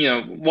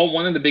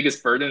 one of the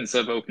biggest burdens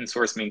of open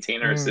source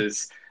maintainers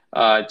is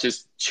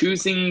just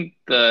choosing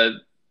the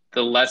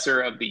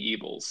lesser of the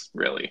evils,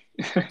 really.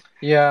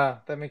 Yeah,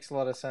 that makes a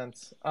lot of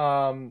sense.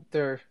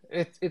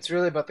 It's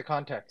really about the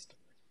context.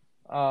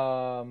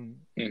 I'll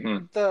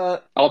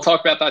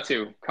talk about that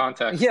too.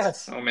 Context.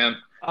 Yes. Oh man.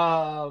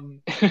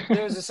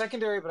 There's a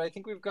secondary, but I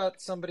think we've got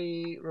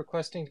somebody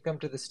requesting to come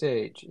to the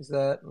stage.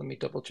 Let me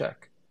double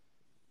check.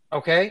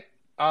 Okay.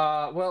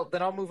 Well,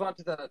 then I'll move on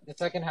to the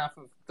second half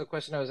of the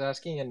question I was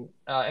asking, and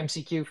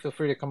MCQ, feel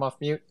free to come off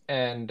mute,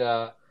 and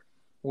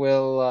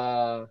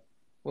we'll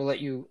let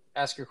you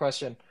ask your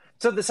question.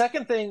 So the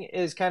second thing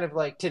is kind of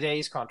like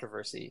today's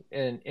controversy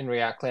in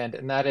React land,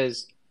 and that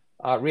is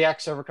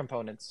React server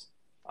components.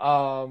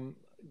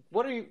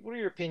 What are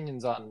your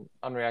opinions on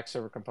React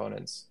server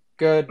components?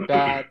 Good,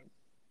 bad,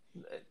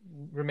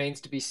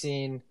 remains to be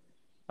seen.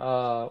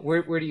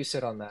 Where do you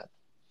sit on that?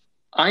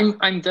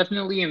 I'm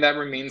definitely in that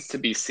remains to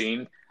be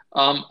seen.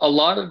 A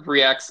lot of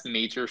React's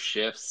major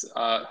shifts,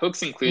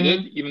 hooks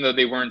included, even though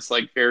they weren't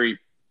like very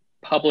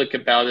public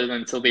about it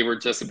until they were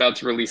just about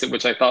to release it,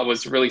 which I thought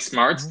was really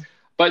smart.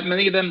 But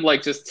many of them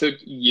like just took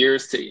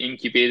years to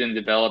incubate and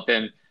develop,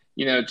 and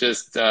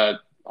just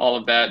all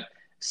of that.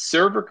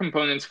 Server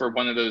components were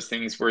one of those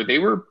things where they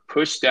were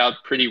pushed out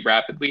pretty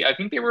rapidly. I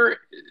think they were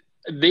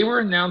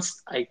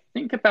announced, I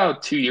think,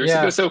 about 2 years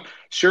ago. Yeah. So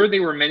sure, they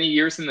were many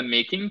years in the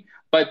making,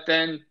 but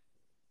then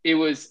it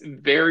was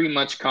very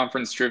much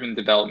conference driven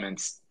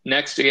developments.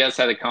 Next.js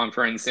had a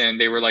conference and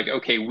they were like,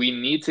 okay, we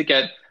need to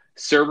get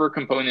server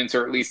components,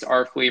 or at least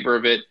our flavor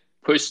of it,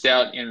 pushed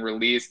out and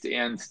released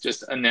and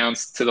just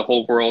announced to the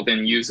whole world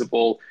and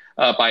usable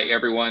by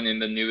everyone in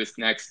the newest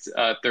Next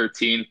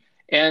 13.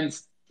 And,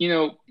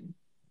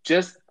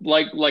 just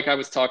like I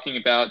was talking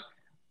about,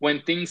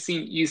 when things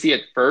seem easy at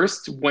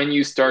first, when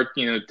you start,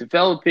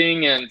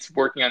 developing and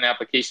working on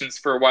applications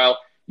for a while,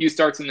 you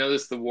start to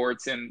notice the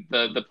warts and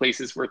the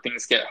places where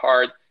things get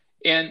hard.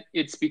 And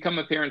it's become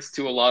apparent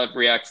to a lot of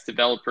React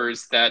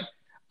developers that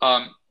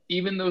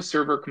even though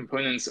server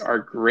components are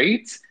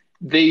great,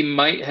 they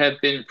might have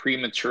been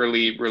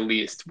prematurely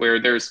released, where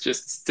there's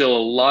just still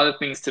a lot of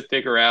things to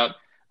figure out,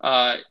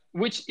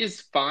 which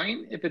is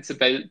fine if it's a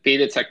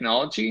beta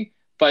technology.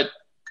 But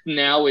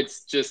now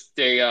it's just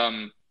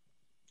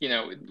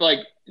like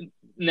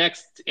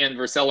Next and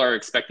Vercel are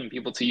expecting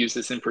people to use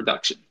this in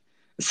production.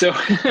 So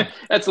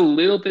that's a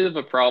little bit of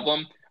a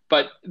problem,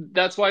 but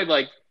that's why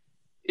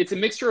it's a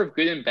mixture of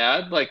good and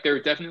bad. Like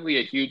they're definitely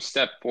a huge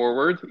step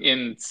forward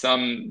in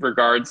some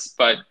regards,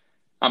 but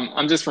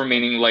I'm just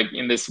remaining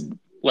in this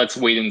let's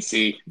wait and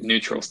see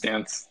neutral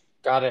stance.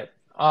 Got it.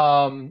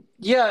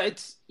 Yeah,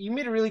 you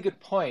made a really good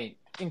point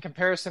in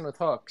comparison with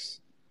hooks,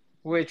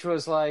 which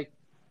was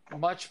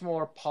much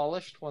more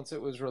polished once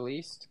it was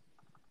released.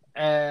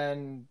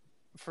 And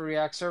for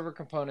React server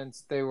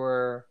components, they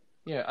were,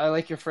 I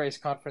like your phrase,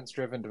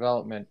 conference-driven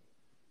development.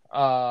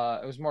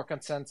 It was more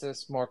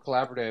consensus, more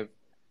collaborative.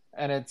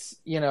 And it's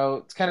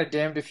kind of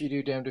damned if you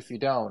do, damned if you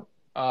don't.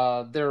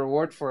 The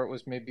reward for it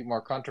was maybe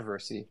more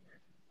controversy,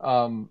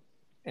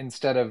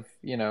 instead of,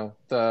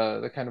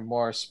 the kind of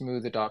more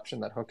smooth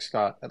adoption that hooks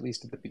got, at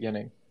least at the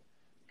beginning.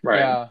 Right.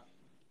 Yeah.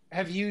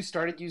 Have you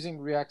started using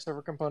React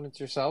server components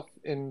yourself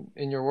in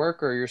your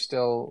work, or you're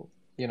still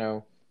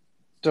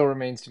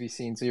remains to be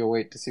seen, so you'll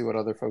wait to see what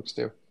other folks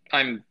do?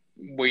 I'm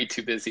way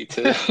too busy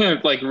to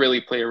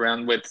really play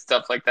around with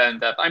stuff like that in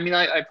depth. I mean,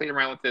 I played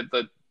around with it,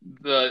 but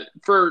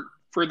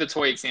for the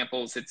toy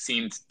examples, it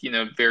seemed,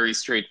 very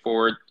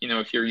straightforward.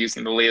 If you're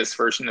using the latest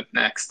version of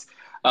Next,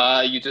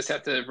 you just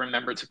have to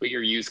remember to put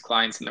your use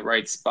clients in the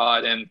right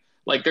spot. And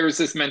there's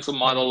this mental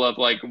model of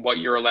what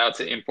you're allowed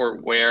to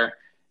import where.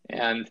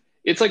 And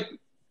it's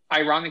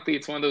ironically,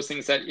 it's one of those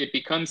things that it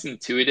becomes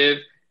intuitive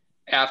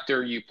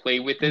after you play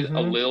with it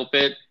a little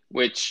bit,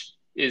 which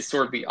is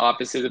sort of the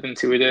opposite of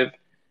intuitive.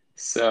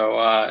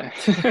 So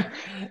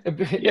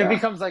it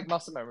becomes like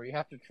muscle memory. You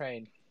have to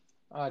train.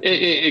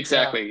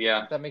 Exactly.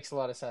 Yeah. That makes a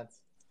lot of sense.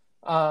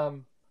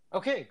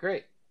 Okay,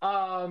 great.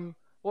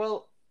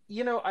 Well,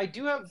 I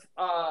do have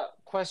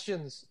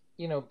questions,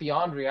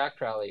 beyond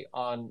React Rally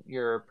on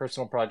your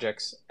personal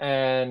projects,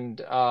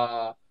 and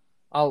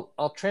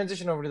I'll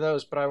transition over to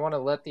those, but I want to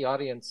let the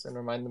audience and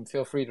remind them,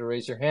 feel free to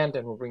raise your hand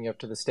and we'll bring you up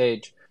to the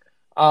stage.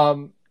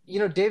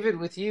 David,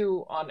 with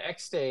you on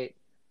XState,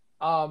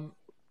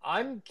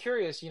 I'm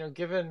curious,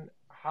 given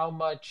how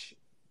much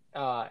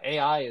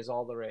AI is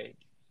all the rage,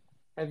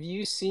 have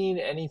you seen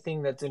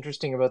anything that's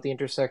interesting about the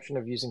intersection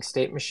of using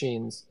state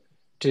machines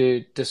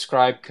to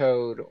describe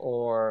code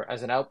or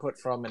as an output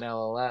from an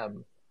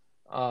LLM,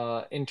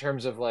 in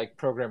terms of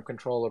program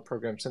control or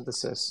program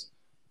synthesis,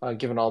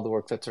 given all the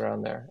work that's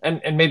around there?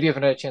 And maybe you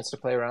haven't had a chance to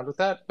play around with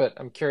that, but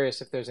I'm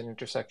curious if there's an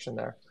intersection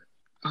there.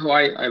 Oh,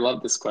 I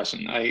love this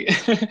question.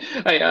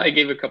 I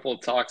gave a couple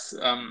of talks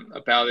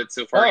about it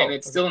so far, and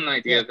it's still an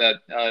idea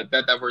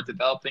that we're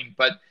developing.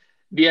 But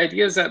the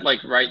idea is that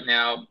right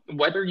now,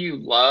 whether you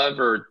love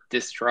or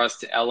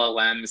distrust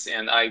LLMs,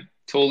 and I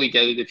totally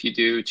get it if you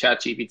do,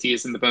 ChatGPT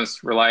isn't the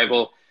most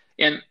reliable.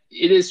 And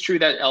it is true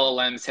that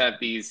LLMs have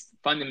these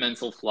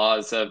fundamental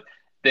flaws of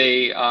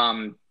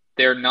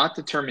they're not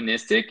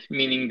deterministic,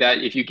 meaning that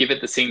if you give it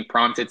the same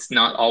prompt, it's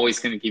not always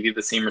going to give you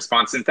the same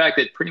response. In fact,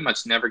 it pretty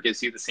much never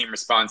gives you the same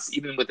response,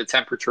 even with a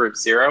temperature of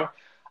 0.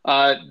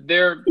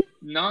 They're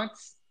not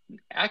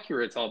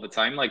accurate all the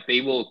time.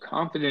 They will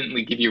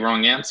confidently give you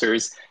wrong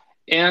answers,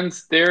 and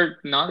they're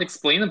not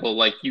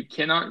explainable. You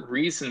cannot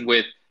reason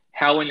with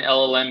how an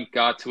LLM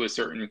got to a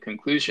certain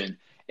conclusion.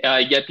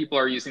 Yet people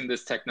are using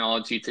this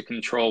technology to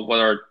control what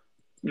are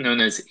known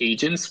as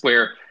agents,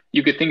 where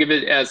you could think of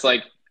it as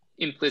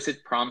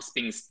implicit prompts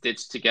being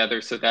stitched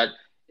together so that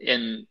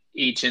an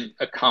agent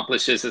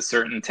accomplishes a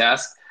certain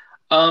task.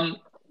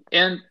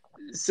 And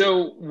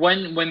so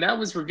when that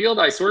was revealed,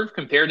 I sort of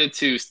compared it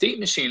to state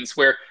machines,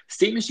 where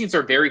state machines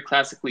are very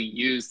classically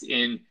used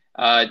in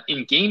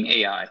game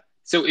AI.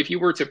 So if you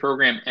were to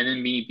program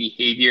enemy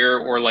behavior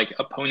or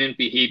opponent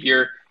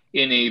behavior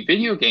in a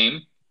video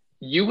game,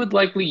 you would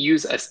likely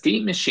use a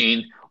state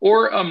machine,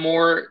 or a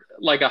more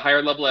a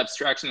higher level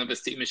abstraction of a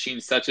state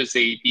machine, such as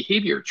a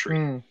behavior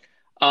tree.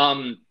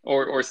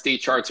 or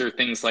state charts or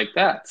things like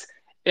that.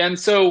 And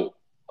so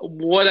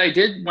what I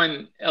did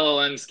when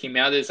LLMs came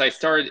out is I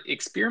started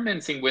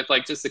experimenting with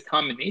like just a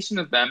combination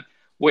of them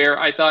where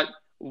I thought,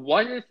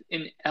 what if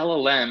an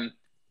LLM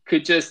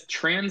could just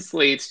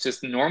translate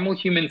just normal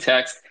human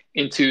text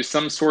into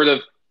some sort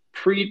of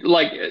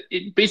like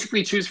it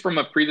basically choose from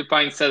a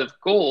predefined set of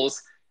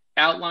goals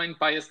outlined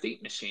by a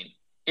state machine.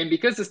 And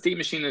because the state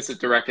machine is a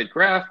directed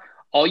graph,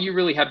 all you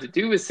really have to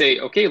do is say,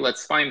 okay,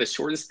 let's find the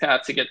shortest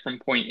path to get from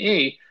point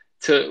A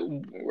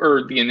to,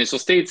 or the initial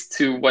states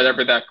to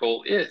whatever that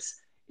goal is.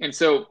 And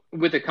so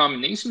with a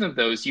combination of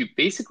those, you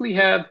basically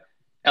have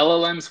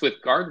LLMs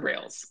with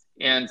guardrails,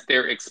 and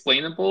they're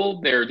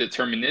explainable, they're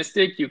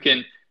deterministic. You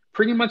can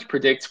pretty much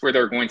predict where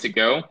they're going to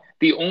go.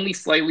 The only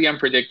slightly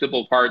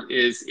unpredictable part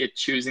is it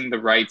choosing the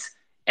right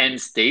end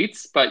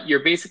states, but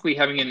you're basically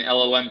having an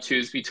LLM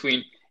choose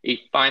between a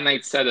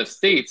finite set of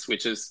states,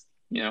 which is,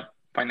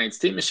 finite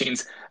state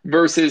machines,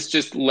 versus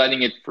just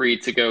letting it free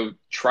to go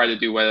try to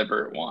do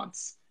whatever it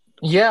wants.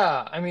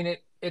 Yeah, I mean,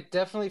 it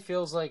definitely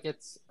feels like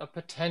it's a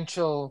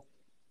potential,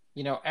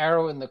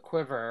 arrow in the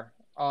quiver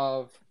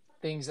of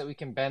things that we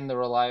can bend the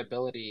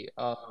reliability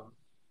of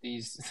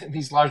these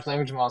these large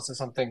language models to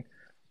something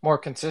more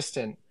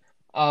consistent.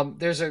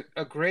 There's a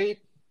great,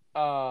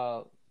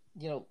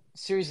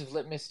 series of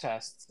litmus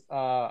tests.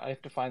 I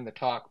have to find the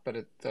talk, but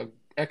it's a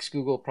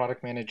ex-Google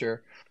product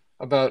manager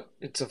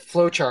it's a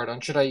flowchart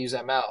on should I use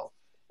ML,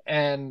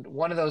 and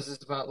one of those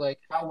is about like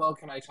how well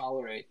can I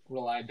tolerate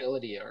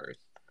reliability errors,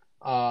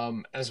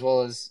 as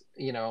well as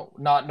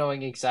not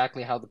knowing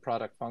exactly how the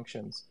product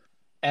functions.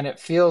 And it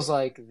feels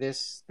like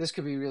this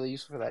could be really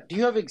useful for that. Do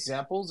you have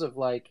examples of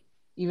like,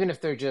 even if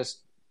they're just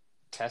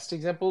test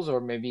examples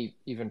or maybe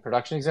even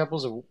production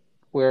examples of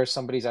where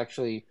somebody's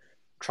actually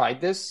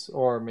tried this,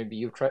 or maybe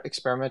you've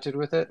experimented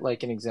with it,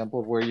 like an example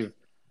of where you've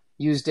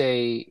used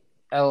a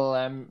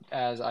LLM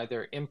as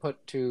either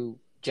input to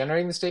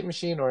generating the state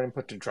machine or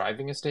input to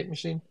driving a state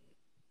machine?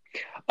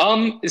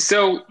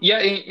 So yeah,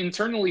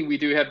 internally we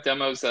do have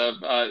demos of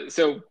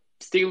so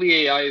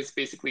Stately AI is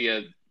basically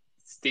a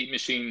state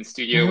machine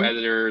studio Mm-hmm.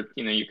 editor.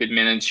 You could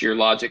manage your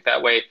logic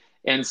that way.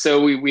 And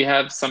so we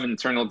have some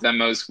internal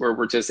demos where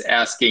we're just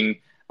asking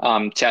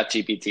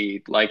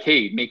ChatGPT, like,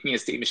 hey, make me a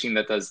state machine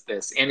that does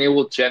this, and it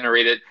will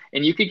generate it.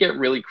 And you could get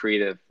really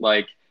creative,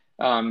 like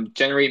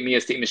generate me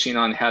a state machine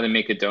on how to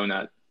make a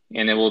donut,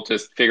 and it will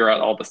just figure out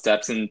all the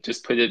steps and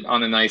just put it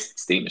on a nice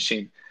state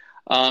machine.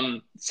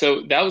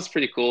 So that was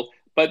pretty cool.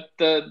 But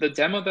the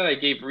demo that I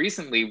gave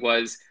recently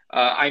was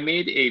I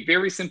made a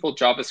very simple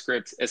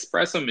JavaScript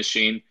espresso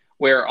machine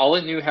where all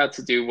it knew how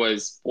to do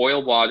was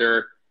boil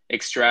water,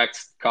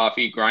 extract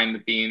coffee, grind the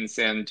beans,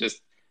 and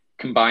just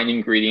combine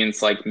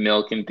ingredients like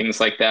milk and things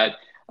like that.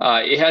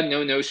 It had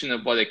no notion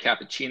of what a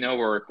cappuccino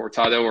or a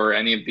cortado or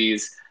any of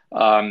these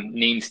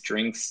named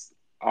drinks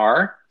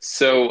are.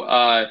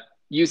 So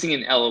using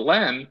an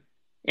LLM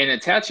and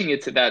attaching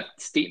it to that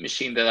state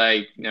machine that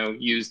I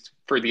used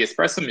for the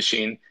espresso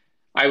machine,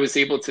 I was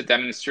able to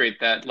demonstrate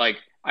that like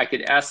I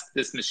could ask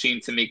this machine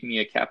to make me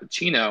a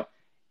cappuccino,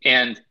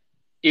 and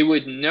it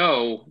would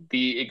know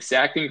the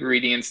exact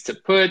ingredients to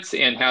put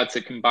and how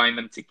to combine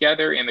them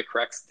together and the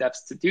correct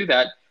steps to do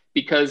that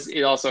because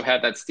it also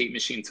had that state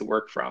machine to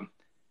work from.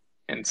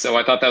 And so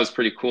I thought that was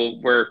pretty cool,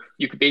 where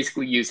you could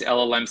basically use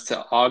LLMs to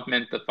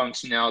augment the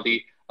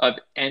functionality of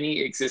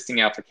any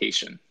existing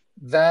application.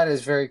 That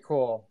is very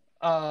cool.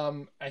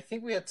 I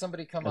think we had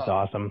somebody come That's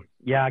up. awesome.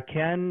 Yeah,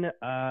 Ken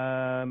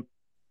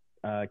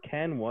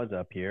was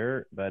up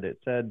here, but it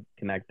said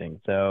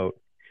connecting. So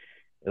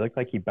it looked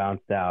like he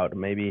bounced out.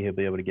 Maybe he'll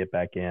be able to get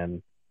back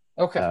in.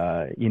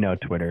 Okay.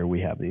 Twitter, we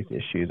have these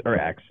issues, or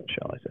X,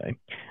 shall I say.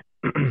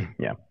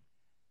 Yeah.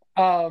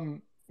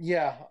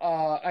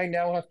 I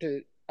now have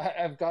to.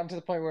 I've gotten to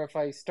the point where if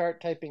I start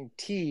typing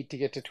T to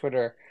get to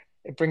Twitter,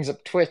 it brings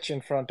up Twitch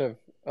in front of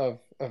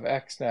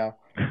X now.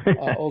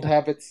 Old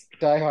habits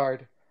die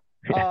hard.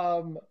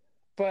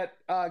 But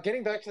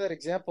getting back to that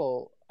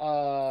example,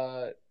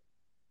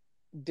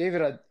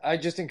 David, I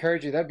just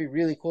encourage you. That'd be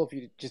really cool if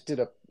you just did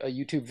a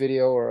YouTube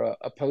video or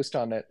a post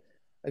on it.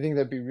 I think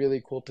that'd be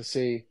really cool to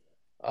see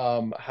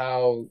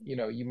how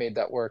you made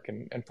that work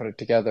and put it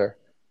together.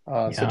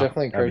 So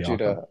definitely encourage you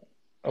to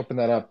open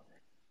that up.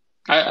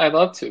 I'd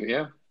love to,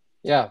 yeah.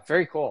 Yeah,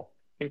 very cool.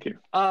 Thank you.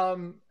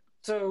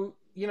 So,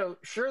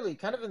 Shirley,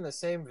 kind of in the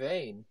same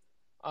vein,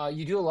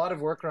 you do a lot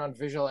of work around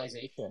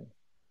visualization.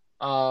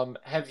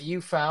 Have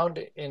you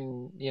found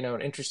an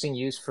interesting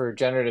use for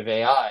generative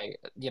AI,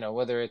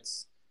 whether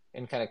it's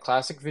in kind of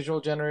classic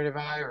visual generative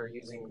AI or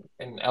using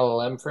an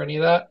LLM for any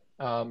of that,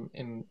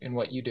 in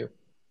what you do?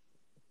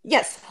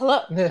 Yes,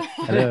 hello.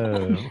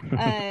 Hello.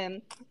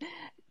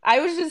 I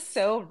was just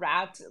so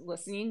wrapped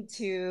listening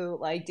to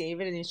like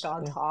David and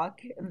Ishan talk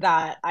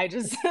that I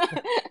just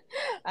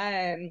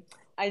I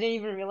didn't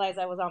even realize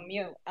I was on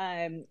mute.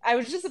 I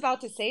was just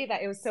about to say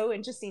that it was so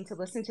interesting to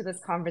listen to this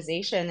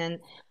conversation and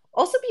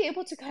also be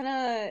able to kind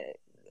of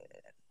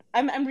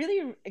I'm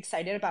really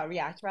excited about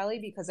React Rally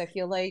because I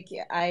feel like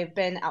I've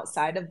been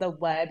outside of the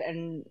web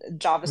and Mhm.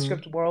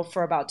 JavaScript world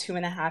for about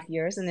 2.5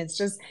 years, and it's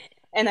just,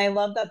 and I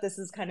love that this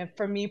is kind of,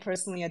 for me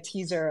personally, a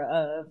teaser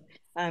of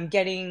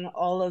getting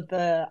all of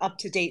the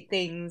up-to-date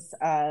things.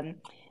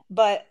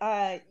 But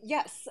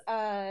yes,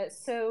 for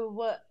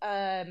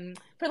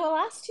the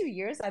last 2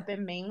 years, I've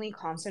been mainly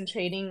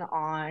concentrating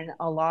on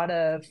a lot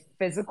of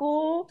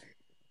physical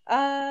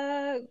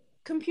uh Mhm.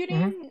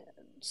 computing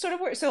sort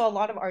of work. So a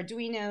lot of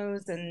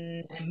Arduinos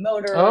and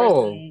motors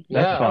Oh, and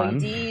That's yeah. fun.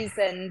 LEDs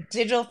and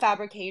digital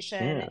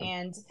fabrication. Yeah.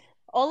 And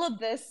all of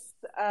this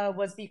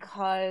was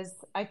because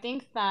I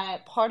think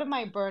that part of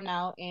my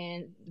burnout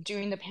in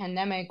during the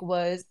pandemic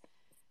was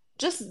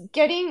just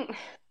getting,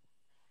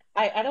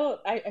 I don't,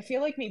 I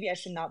feel like maybe I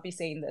should not be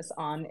saying this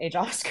on a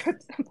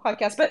JavaScript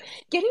podcast, but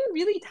getting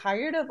really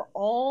tired of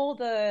all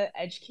the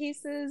edge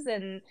cases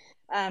and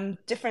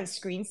different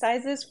screen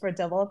sizes for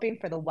developing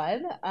for the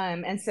web.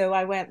 And so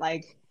I went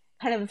like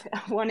kind of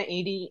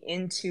 180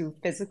 into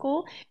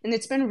physical, and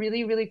it's been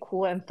really, really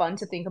cool and fun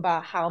to think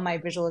about how my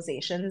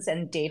visualizations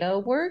and data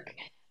work,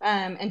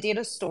 and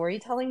data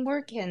storytelling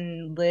work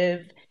can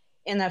live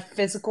in a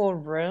physical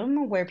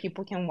room where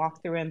people can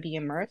walk through and be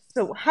immersed.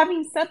 So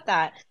having said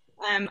that,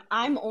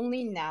 I'm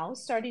only now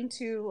starting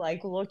to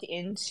like look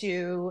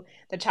into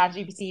the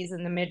ChatGPTs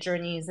and the Mid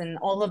Journeys and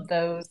all of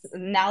those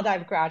now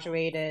that I've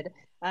graduated.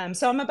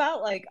 So I'm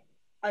about like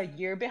a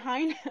year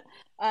behind.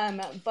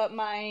 But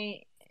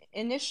my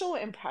initial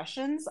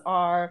impressions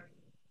are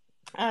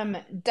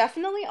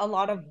definitely a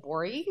lot of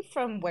worry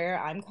from where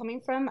I'm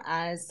coming from,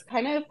 as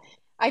kind of,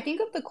 I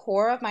think of the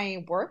core of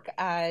my work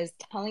as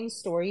telling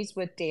stories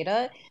with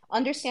data,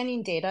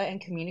 understanding data and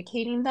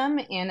communicating them.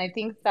 And I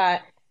think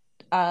that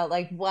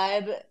like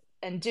web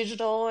and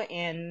digital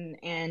and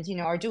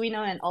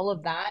Arduino and all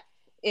of that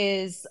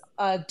is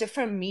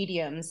different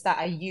mediums that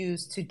I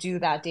use to do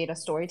that data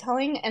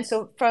storytelling. And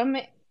so from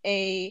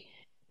a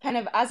kind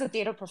of as a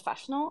data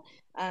professional,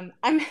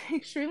 I'm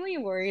extremely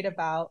worried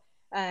about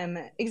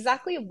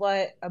exactly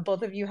what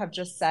both of you have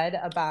just said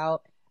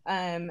about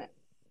um,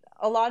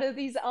 a lot of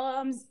these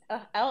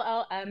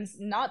LLMs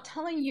not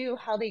telling you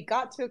how they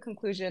got to a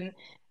conclusion,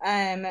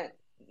 um,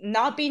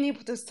 not being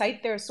able to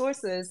cite their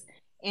sources,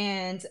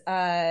 and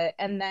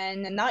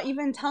then not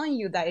even telling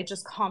you that it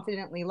just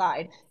confidently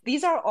lied.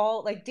 These are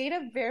all like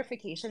data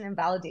verification and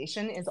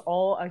validation is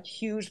all a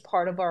huge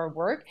part of our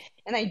work,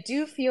 and I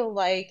do feel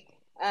like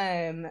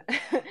um,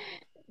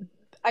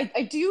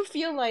 I do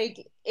feel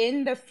like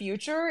in the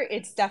future,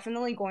 it's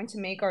definitely going to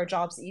make our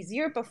jobs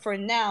easier. But for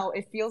now,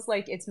 it feels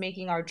like it's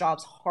making our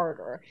jobs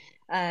harder.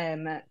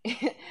 Um,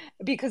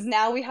 because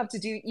now we have to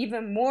do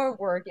even more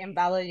work in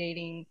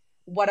validating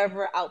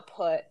whatever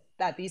output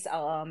that these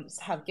LMs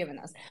have given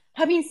us.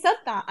 Having said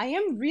that, I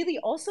am really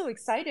also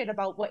excited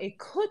about what it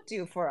could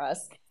do for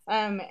us.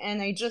 And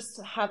I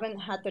just haven't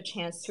had the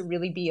chance to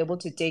really be able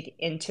to dig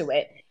into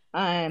it.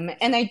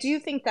 And I do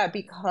think that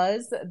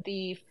because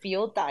the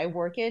field that I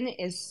work in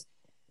is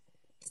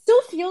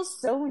still feels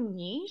so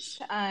niche,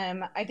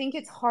 I think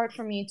it's hard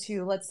for me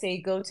to, let's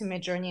say, go to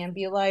Midjourney and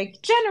be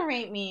like,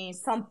 generate me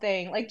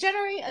something, like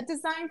generate a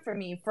design for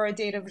me for a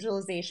data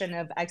visualization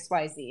of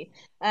XYZ.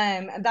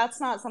 That's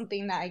not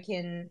something that I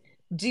can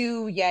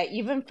do yet,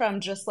 even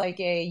from just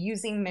like a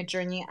using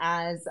Midjourney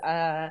as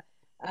a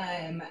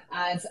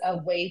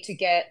way to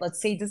get,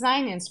 let's say,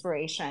 design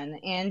inspiration.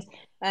 And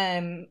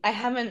I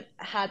haven't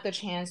had the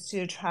chance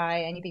to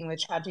try anything with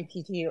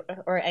ChatGPT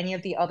or any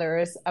of the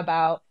others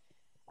about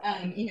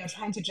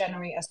trying to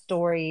generate a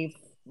story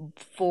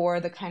for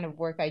the kind of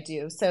work I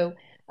do. So,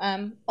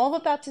 all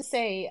of that to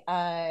say,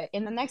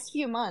 in the next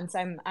few months,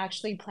 I'm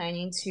actually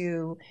planning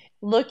to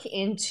look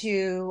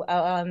into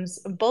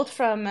both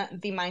from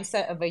the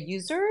mindset of a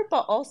user,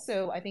 but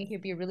also I think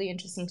it'd be really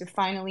interesting to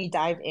finally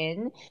dive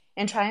in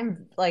and try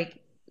and like,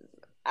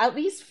 at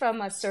least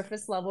from a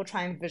surface level,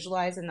 try and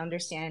visualize and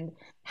understand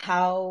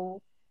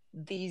how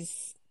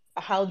these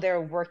how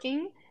they're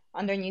working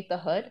underneath the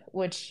hood,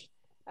 which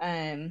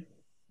um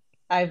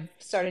I've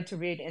started to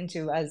read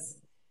into as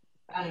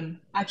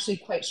actually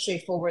quite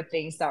straightforward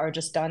things that are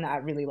just done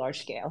at really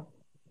large scale.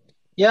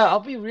 Yeah, I'll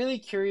be really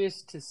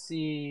curious to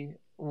see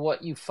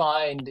what you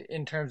find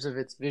in terms of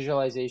its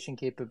visualization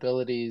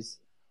capabilities,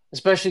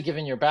 especially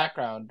given your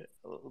background.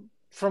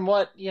 From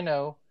what,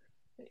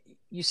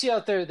 you see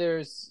out there,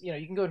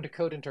 you can go into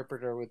Code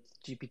Interpreter with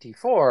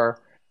GPT-4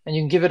 and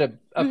you can give it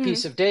a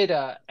piece Mm-hmm. of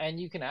data and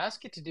you can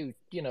ask it to do,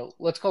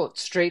 let's call it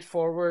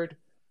straightforward,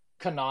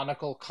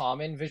 canonical,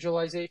 common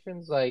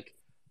visualizations. Like,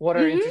 what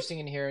are Mm-hmm. interesting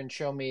in here and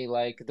show me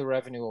like the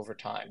revenue over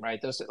time,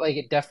 right? Those, like,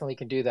 it definitely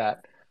can do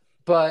that.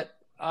 But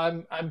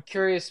I'm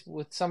curious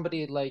with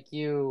somebody like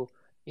you,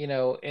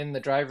 in the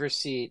driver's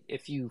seat,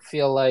 if you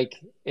feel like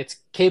it's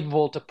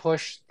capable to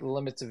push the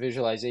limits of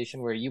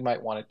visualization where you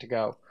might want it to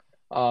go,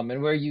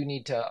 and where you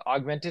need to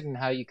augment it and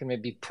how you can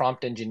maybe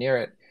prompt engineer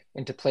it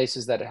into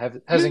places that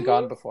hasn't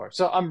gone Mm-hmm. before.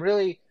 So I'm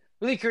really,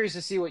 really curious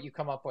to see what you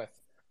come up with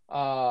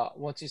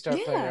once you start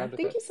playing Yeah, around with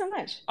thank it. you so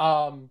much.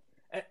 Um,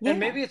 And Yeah.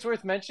 maybe it's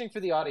worth mentioning for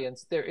the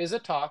audience, there is a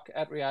talk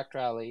at React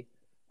Rally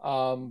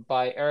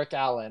by Eric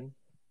Allen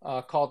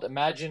called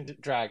Imagined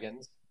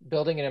Dragons,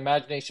 Building an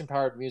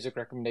Imagination-Powered Music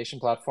Recommendation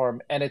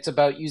Platform, and it's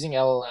about using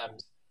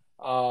LLMs.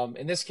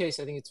 In this case,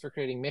 I think it's for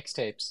creating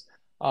mixtapes,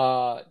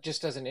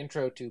 just as an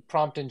intro to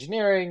prompt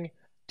engineering,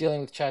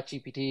 dealing with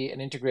ChatGPT,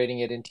 and integrating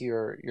it into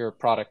your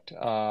product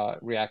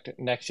React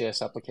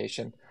Next.js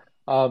application.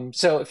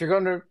 So if you're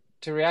going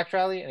to React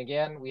Rally, and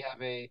again, we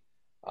have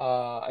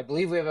I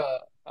believe we have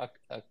a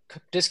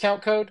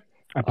discount code.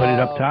 I put it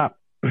up top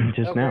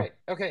just now. Great.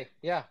 Okay,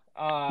 yeah.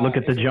 Look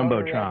at the if you're going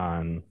to React-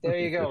 Jumbotron. there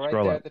you go, Just right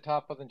scroll there up. at the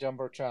top of the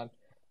Jumbotron.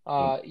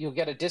 You'll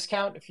get a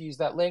discount if you use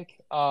that link.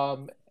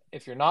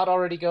 If you're not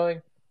already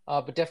going,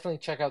 but definitely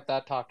check out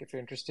that talk if you're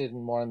interested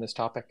in more on this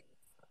topic.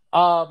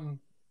 Moving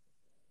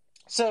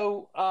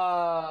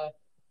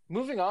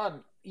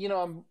on,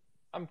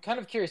 I'm kind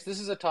of curious. This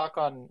is a talk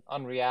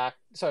on React,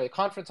 sorry, a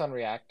conference on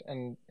React,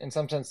 and in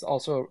some sense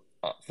also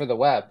for the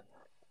web.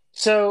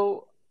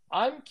 So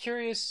I'm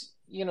curious,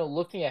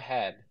 looking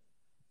ahead,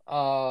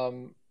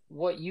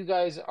 what you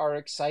guys are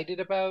excited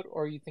about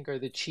or you think are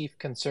the chief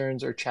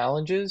concerns or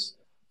challenges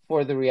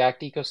for the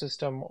React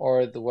ecosystem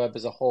or the web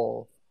as a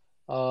whole.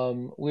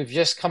 We've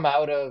just come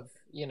out of,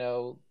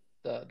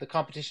 the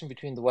competition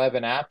between the web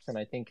and apps, and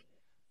I think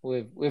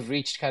we've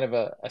reached kind of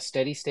a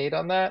steady state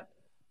on that.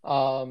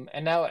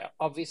 And now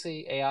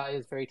obviously AI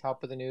is very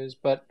top of the news,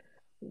 but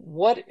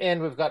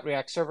and we've got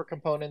React server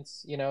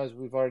components, as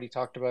we've already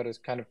talked about, as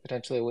kind of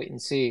potentially a wait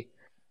and see.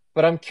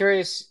 But I'm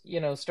curious,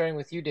 starting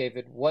with you,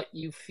 David, what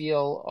you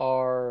feel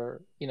are,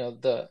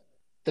 the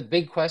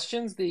big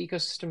questions the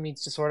ecosystem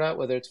needs to sort out,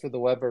 whether it's for the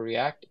web or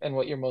React, and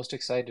what you're most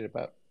excited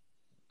about.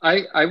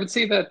 I would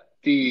say that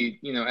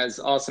as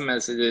awesome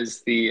as it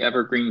is, the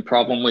evergreen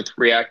problem with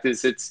React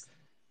is it's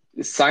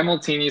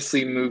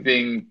simultaneously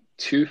moving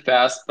too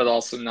fast, but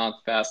also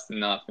not fast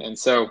enough. And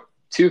so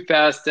too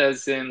fast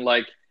as in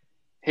like,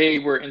 hey,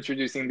 we're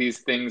introducing these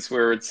things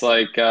where it's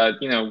like,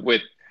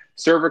 with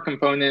server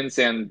components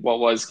and what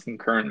was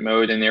concurrent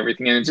mode and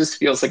everything. And it just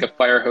feels like a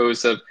fire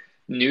hose of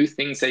new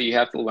things that you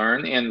have to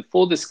learn. And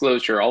full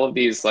disclosure, all of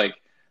these like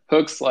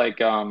hooks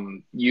like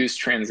use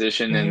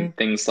transition and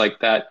things like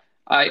that,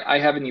 I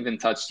haven't even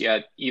touched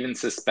yet, even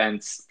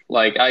suspense.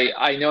 Like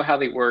I know how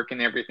they work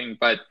and everything,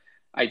 but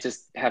I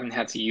just haven't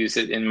had to use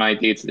it in my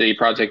day-to-day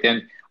project.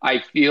 And I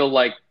feel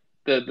like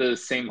the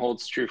same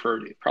holds true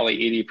for probably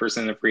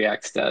 80% of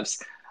React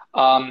devs.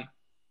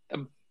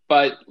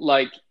 But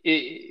like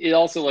it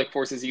also like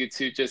forces you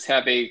to just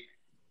have a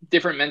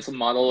different mental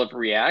model of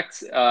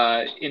React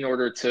in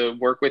order to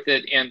work with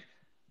it. And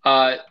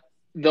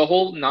the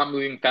whole not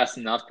moving fast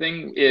enough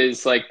thing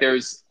is like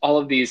there's all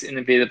of these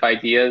innovative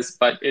ideas,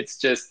 but it's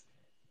just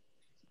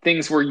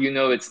things where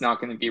it's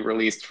not going to be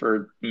released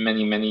for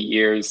many, many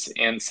years.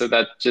 And so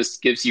that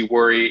just gives you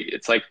worry.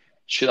 It's like,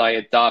 should I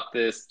adopt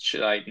this?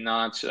 Should I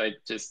not? Should I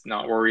just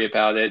not worry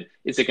about it?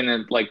 Is it going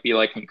to like be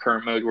like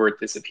concurrent mode where it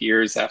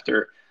disappears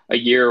after a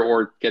year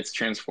or gets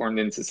transformed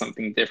into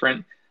something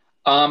different?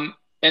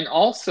 And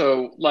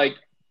also like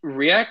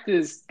React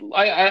is,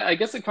 I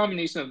guess a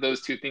combination of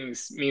those two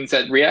things means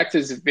that React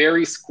is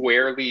very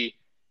squarely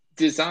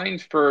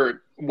designed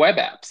for web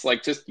apps,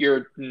 like just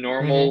your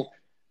normal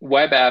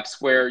web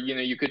apps where,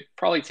 you could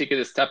probably take it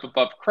a step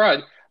above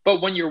CRUD. But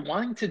when you're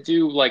wanting to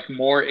do like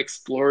more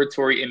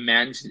exploratory,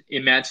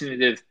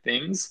 imaginative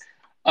things,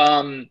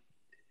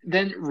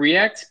 then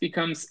React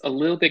becomes a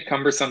little bit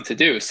cumbersome to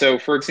do. So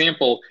for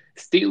example,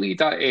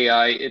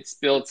 Stately.ai, it's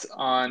built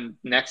on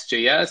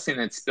Next.js and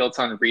it's built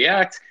on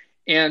React.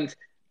 And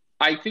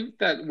I think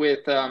that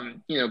with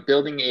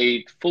building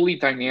a fully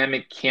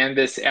dynamic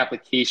Canvas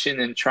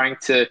application and trying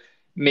to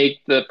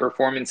make the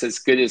performance as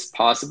good as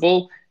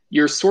possible,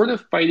 you're sort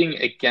of fighting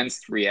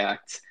against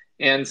React.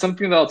 And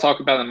something that I'll talk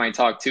about in my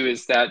talk too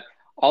is that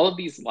all of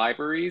these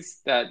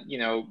libraries that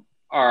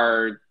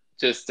are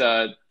just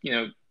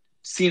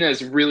seen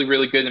as really,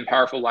 really good and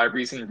powerful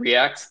libraries in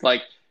React,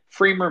 like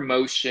Framer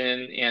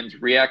Motion and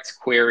React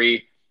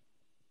Query,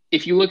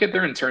 if you look at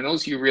their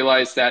internals, you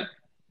realize that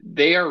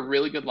they are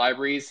really good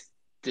libraries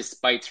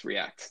despite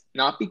React.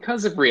 Not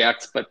because of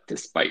React, but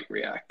despite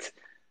React.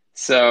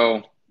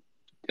 So,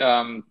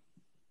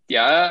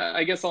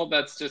 I guess all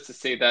that's just to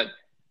say that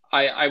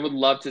I would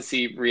love to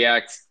see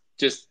React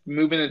just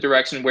move in a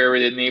direction where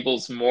it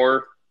enables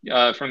more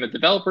from the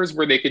developers,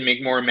 where they can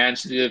make more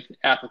imaginative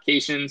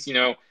applications,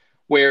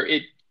 where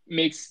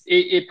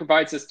it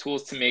provides us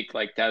tools to make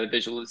like data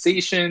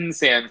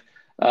visualizations and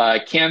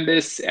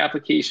Canvas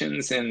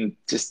applications and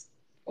just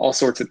all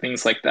sorts of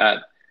things like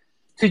that.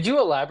 Could you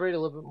elaborate a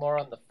little bit more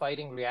on the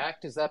fighting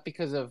React? Is that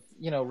because of,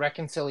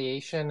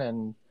 reconciliation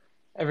and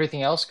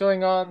everything else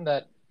going on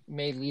that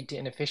may lead to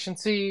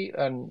inefficiency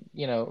and,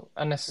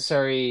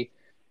 unnecessary,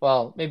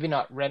 well, maybe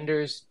not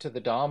renders to the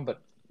DOM,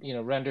 but,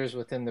 renders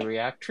within the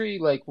React tree?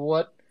 Like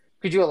what,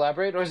 could you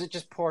elaborate? Or is it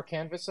just poor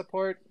Canvas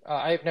support?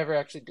 I've never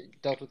actually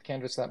dealt with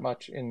Canvas that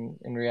much in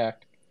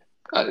React.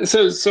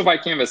 So by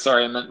Canvas,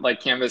 sorry, I meant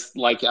like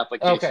Canvas-like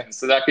applications. Okay.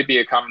 So that could be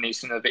a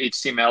combination of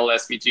HTML,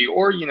 SVG,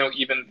 or,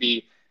 even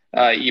the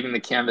even the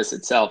canvas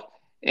itself.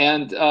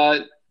 And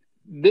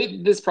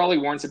this probably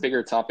warrants a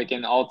bigger topic,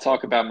 and I'll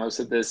talk about most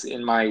of this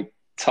in my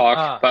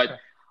talk. But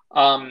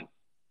Okay.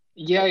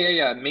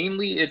 yeah.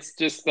 Mainly, it's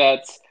just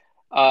that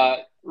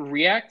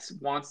React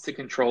wants to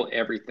control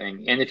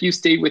everything. And if you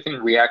stay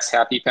within React's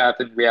happy path,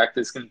 then React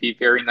is going to be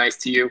very nice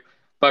to you.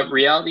 But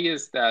reality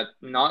is that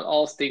not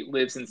all state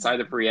lives inside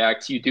of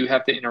React. You do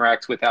have to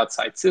interact with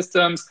outside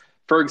systems.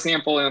 For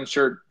example, and I'm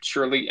sure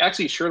Shirley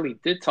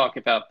did talk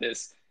about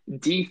this,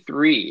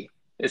 D3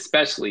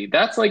 especially.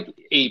 That's like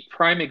a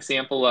prime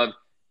example of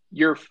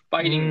you're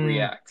fighting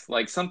React.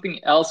 Like something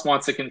else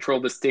wants to control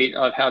the state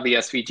of how the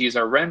SVGs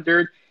are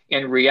rendered,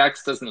 and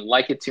React doesn't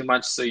like it too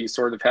much, so you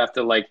sort of have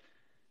to like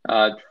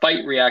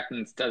fight React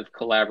instead of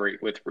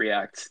collaborate with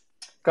React.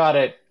 Got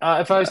it.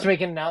 If I was Yeah. to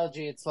make an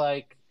analogy, it's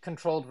like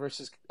controlled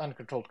versus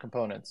uncontrolled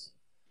components,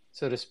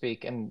 so to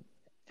speak, and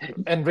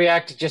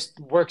React just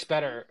works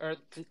better, or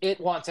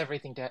it wants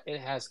everything it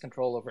has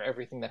control over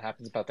everything that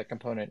happens about the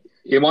component.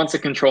 It wants to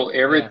control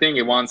everything.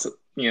 It wants,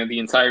 the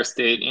entire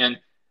state. And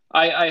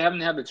I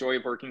haven't had the joy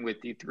of working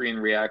with D3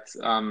 and React,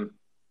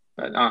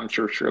 but I'm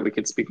sure Shirley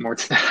could speak more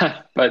to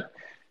that. But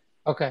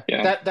Okay,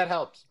 yeah. that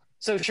helps.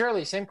 So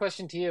Shirley, same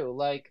question to you.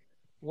 Like,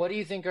 what do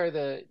you think are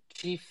the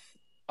chief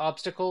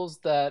obstacles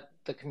that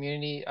the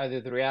community,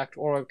 either the React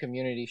or web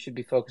community, should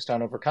be focused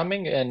on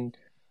overcoming, and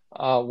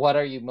what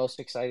are you most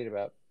excited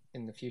about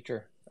in the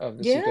future of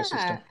this ecosystem?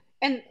 Yeah.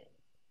 And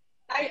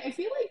I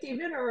feel like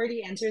David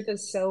already answered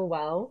this so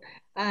well.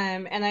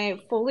 And I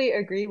fully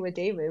agree with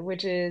David,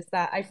 which is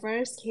that I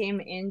first came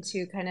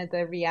into kind of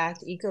the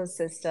React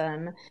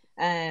ecosystem,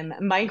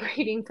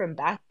 migrating from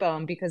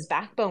Backbone because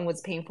Backbone was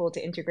painful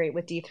to integrate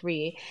with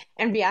D3,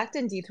 and React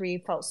and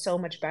D3 felt so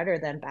much better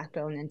than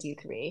Backbone and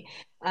D3.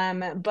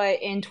 But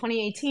in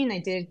 2018, I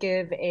did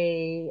give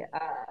a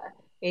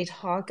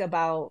talk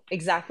about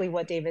exactly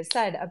what David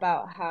said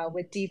about how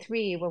with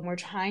D3, when we're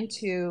trying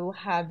to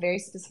have very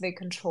specific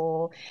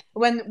control,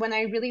 when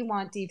I really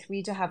want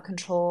D3 to have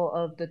control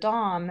of the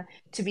DOM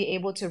to be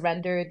able to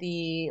render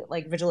the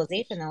like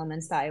visualization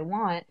elements that I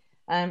want,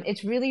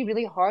 it's really,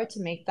 really hard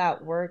to make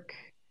that work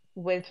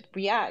with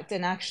React.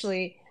 And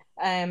actually,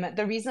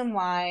 the reason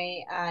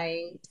why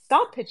I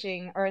stopped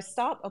pitching or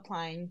stopped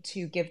applying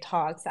to give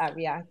talks at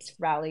React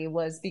Rally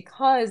was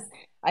because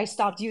I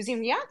stopped using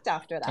React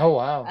after that. Oh,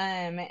 wow.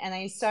 And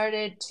I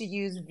started to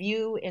use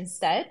Vue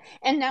instead.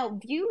 And now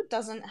Vue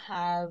doesn't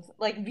have,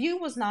 like, Vue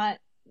was not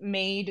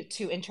made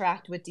to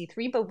interact with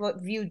D3, but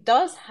what Vue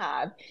does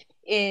have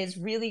is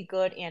really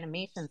good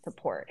animation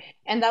support.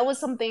 And that was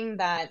something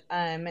that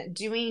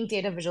doing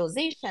data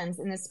visualizations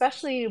and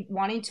especially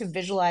wanting to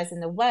visualize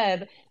in the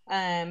web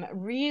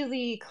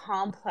really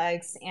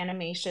complex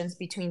animations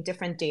between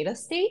different data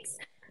states,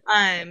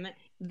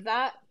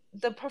 that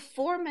the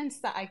performance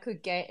that I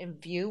could get in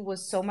Vue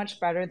was so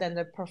much better than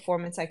the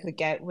performance I could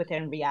get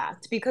within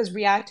React because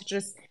React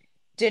just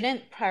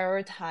didn't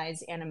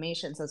prioritize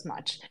animations as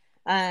much.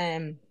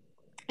 And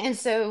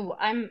so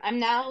I'm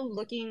now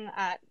looking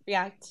at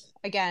React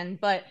again,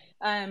 but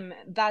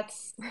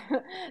that's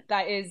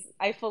that is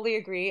I fully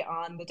agree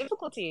on the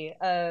difficulty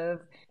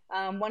of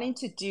wanting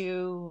to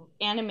do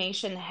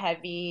animation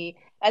heavy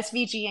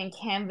SVG and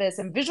canvas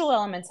and visual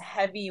elements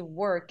heavy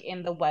work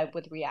in the web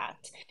with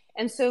React.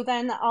 And so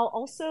then I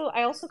also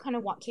kind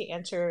of want to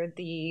answer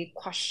the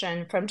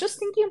question from just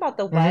thinking about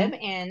the web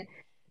and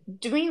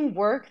doing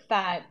work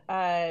that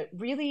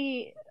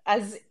really,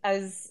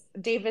 as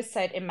Davis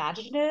said,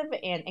 imaginative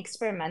and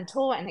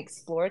experimental and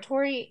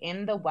exploratory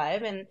in the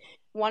web, and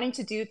wanting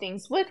to do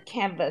things with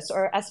Canvas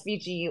or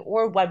SVG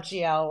or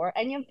WebGL or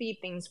any of the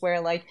things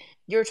where like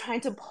you're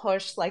trying to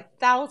push like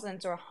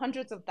thousands or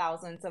hundreds of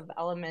thousands of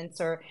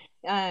elements or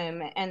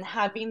and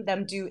having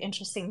them do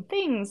interesting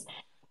things.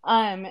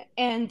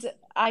 And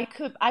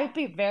I'd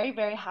be very,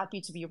 very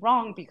happy to be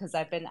wrong because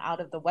I've been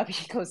out of the web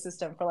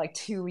ecosystem for like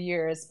 2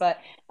 years. But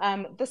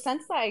the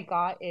sense that I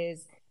got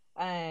is,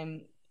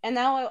 and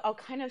now I'll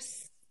kind of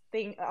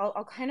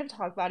I'll kind of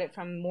talk about it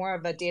from more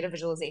of a data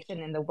visualization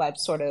in the web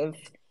sort of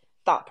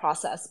thought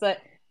process. But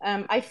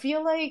I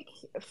feel like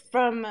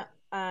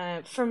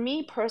for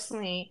me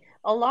personally,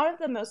 a lot of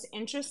the most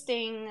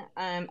interesting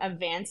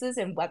advances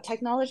in web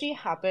technology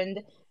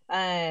happened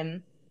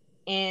in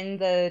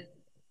the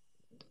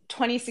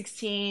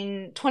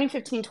 2015,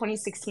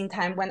 2016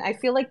 time when I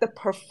feel like the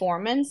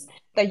performance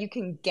that you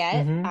can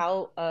get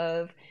out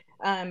of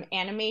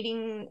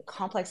animating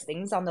complex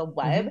things on the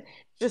web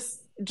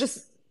just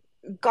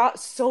got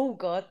so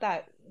good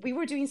that we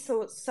were doing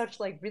such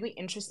like really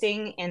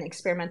interesting and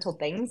experimental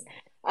things.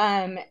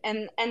 And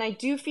I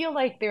do feel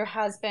like there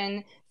has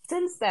been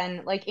since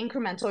then like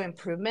incremental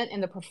improvement in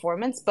the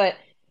performance, but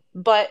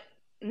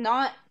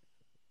not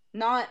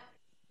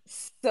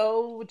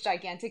so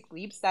gigantic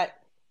leaps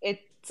that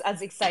it's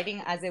as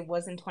exciting as it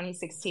was in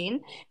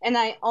 2016. And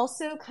I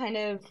also kind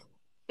of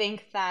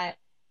think that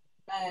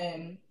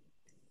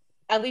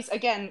at least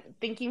again,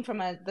 thinking from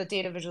the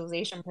data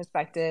visualization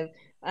perspective,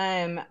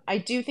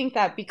 I do think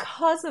that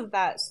because of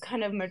that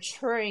kind of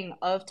maturing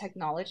of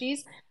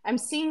technologies, I'm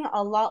seeing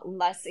a lot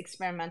less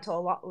experimental,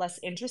 a lot less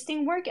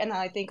interesting work, and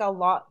I think a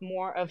lot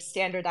more of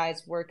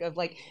standardized work of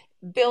like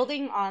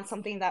building on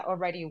something that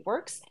already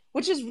works,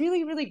 which is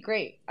really, really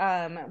great.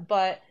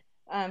 But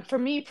for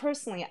me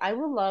personally, I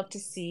would love to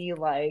see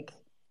like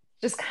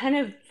just kind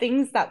of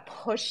things that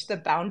push the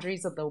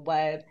boundaries of the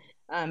web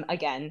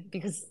again,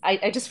 because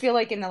I just feel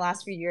like in the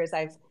last few years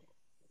I've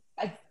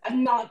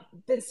not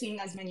been seeing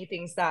as many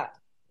things that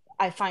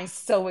I find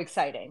so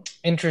exciting.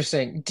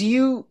 Interesting. Do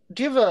you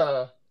have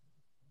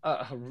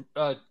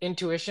a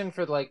intuition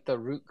for like the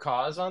root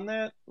cause on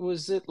that?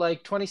 Was it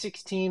like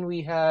 2016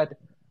 we had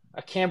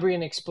a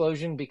Cambrian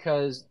explosion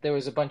because there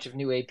was a bunch of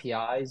new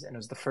APIs and it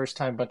was the first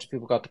time a bunch of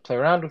people got to play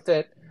around with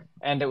it,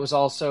 and it was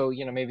also,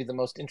 maybe the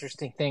most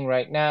interesting thing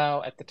right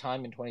now at the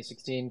time in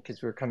 2016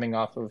 because we were coming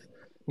off of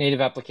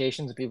native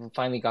applications and people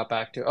finally got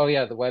back to, oh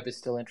yeah, the web is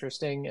still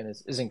interesting and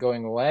isn't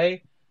going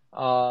away.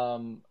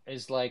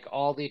 Is like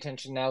all the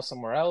attention now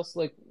somewhere else?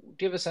 Like,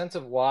 do you have a sense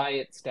of why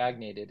it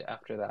stagnated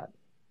after that?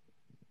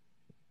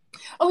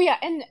 Oh yeah,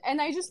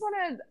 and I just want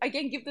to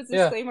again give this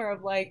Yeah, disclaimer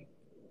of like,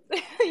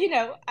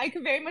 I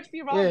could very much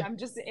be wrong. yeah, I'm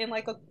just in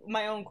like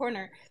my own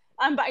corner.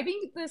 But I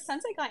think the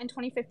sense I got in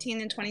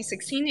 2015 and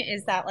 2016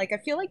 is that like I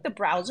feel like the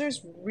browsers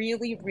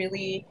really,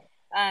 really,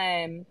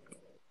 and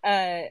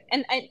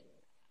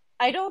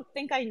I don't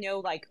think I know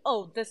like,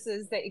 oh, this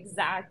is the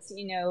exact,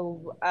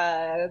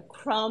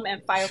 Chrome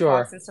and Firefox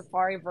sure. and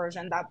Safari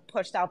version that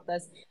pushed out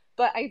this.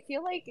 But I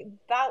feel like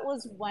that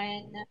was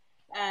when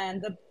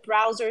the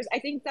browsers, I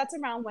think that's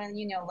around when,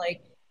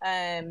 like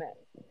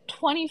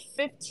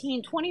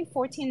 2015,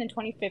 2014 and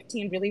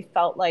 2015 really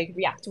felt like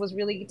React was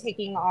really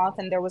taking off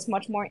and there was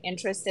much more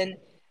interest in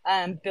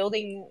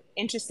building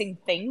interesting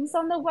things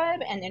on the web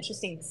and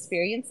interesting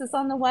experiences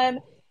on the web.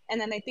 And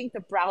then I think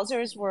the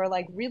browsers were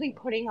like really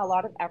putting a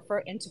lot of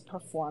effort into Hmm.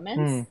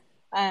 performance,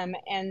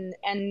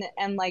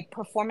 and like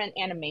performant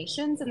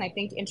animations. And I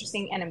think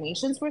interesting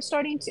animations were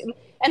starting to,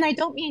 and I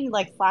don't mean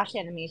like flash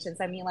animations.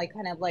 I mean like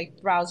kind of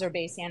like browser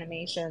based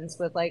animations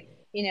with like,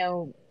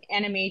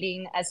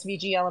 animating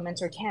SVG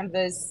elements or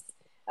canvas,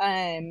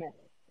 um,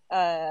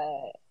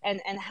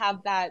 and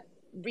have that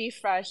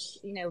refresh,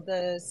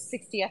 the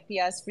 60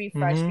 FPS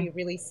refresh Mm-hmm. be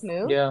really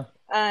smooth. Yeah.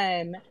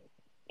 Um,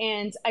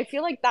 and I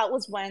feel like that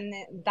was when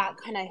that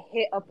kind of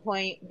hit a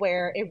point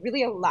where it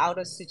really allowed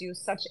us to do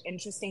such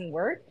interesting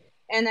work.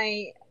 And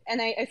I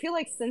feel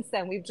like since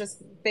then we've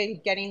just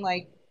been getting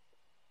like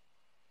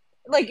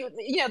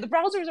the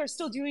browsers are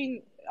still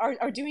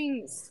are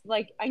doing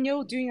like I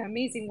know doing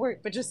amazing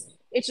work, but just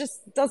it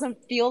just doesn't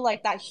feel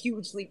like that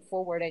huge leap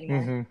forward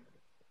anymore. Mm-hmm.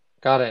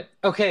 Got it.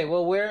 Okay,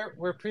 well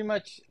we're pretty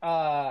much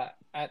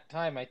at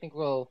time. I think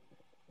we'll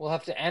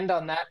have to end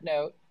on that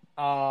note.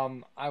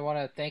 I want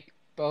to thank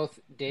both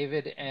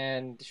David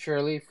and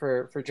Shirley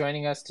for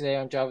joining us today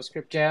on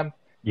JavaScript Jam.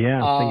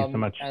 Yeah, thank you so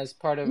much. As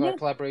part of our Yeah.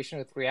 collaboration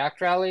with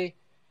React Rally.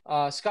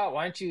 Scott,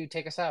 why don't you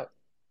take us out?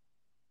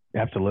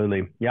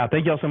 Absolutely. Yeah.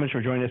 Thank you all so much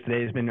for joining us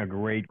today. It's been a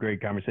great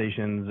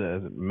conversations,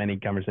 many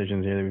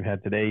conversations here that we've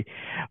had today.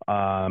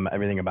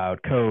 Everything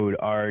about code,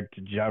 art,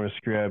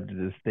 JavaScript,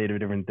 the state of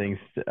different things,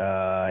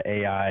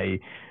 AI,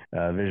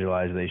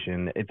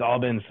 visualization. It's all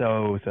been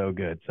so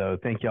good. So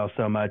thank you all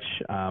so much.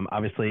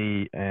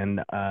 Obviously, and,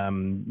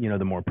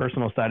 the more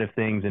personal side of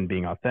things and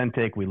being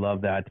authentic, we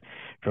love that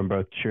from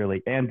both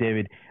Shirley and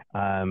David.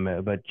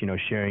 But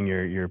sharing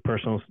your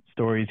personal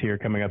stories here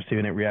coming up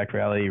soon at React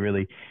Rally,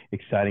 really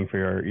exciting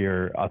for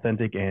your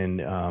authentic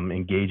and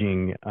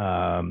engaging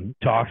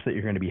talks that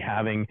you're going to be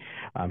having.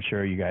 I'm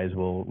sure you guys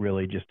will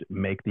really just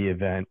make the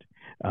event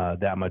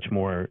that much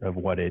more of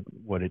what it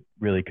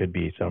really could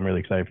be. So I'm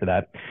really excited for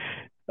that.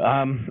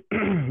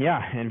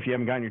 Yeah, and if you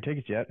haven't gotten your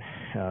tickets yet,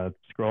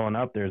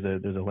 scrolling up, there's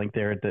a link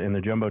there in the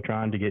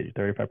Jumbotron to get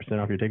 35%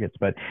 off your tickets.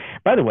 But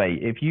by the way,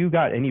 if you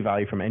got any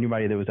value from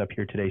anybody that was up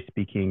here today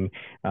speaking,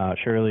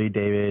 Shirley,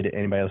 David,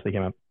 anybody else that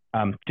came up,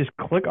 just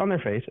click on their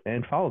face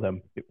and follow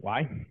them.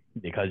 Why?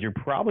 Because you're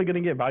probably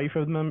going to get value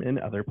from them in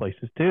other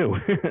places too.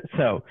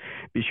 So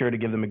be sure to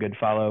give them a good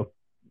follow.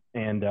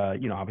 And,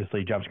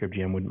 obviously JavaScript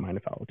GM wouldn't mind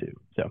a follow too.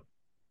 So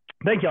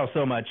thank y'all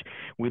so much.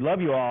 We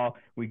love you all.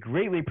 We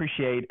greatly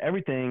appreciate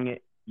everything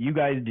you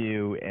guys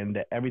do and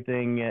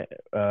everything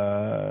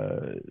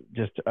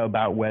just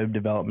about web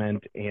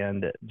development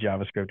and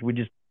JavaScript. We're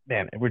just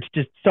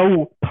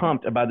so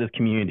pumped about this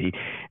community,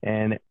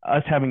 and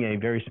us having a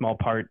very small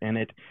part in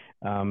it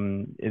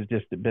has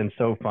just been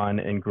so fun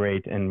and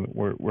great. And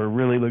we're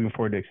really looking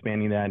forward to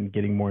expanding that and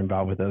getting more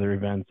involved with other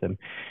events and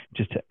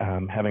just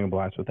having a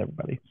blast with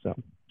everybody. So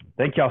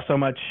thank y'all so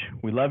much.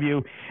 We love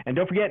you. And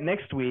don't forget,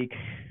 next week,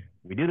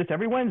 we do this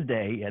every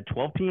Wednesday at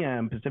 12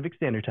 p.m. Pacific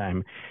Standard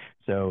Time.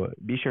 So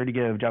be sure to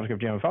give JavaScript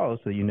Jam a follow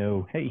so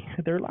hey,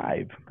 they're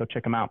live. Go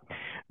check them out.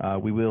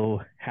 We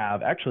will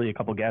have actually a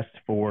couple guests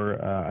for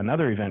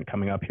another event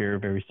coming up here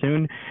very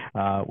soon,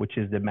 which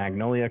is the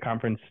Magnolia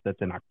Conference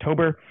that's in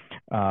October,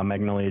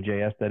 Magnolia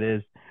JS that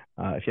is.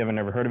 If you haven't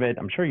ever heard of it,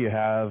 I'm sure you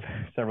have,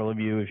 several of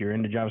you, if you're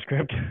into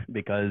JavaScript,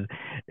 because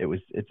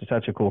it's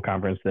such a cool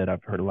conference that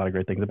I've heard a lot of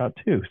great things about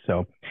too.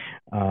 So,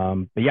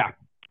 but yeah,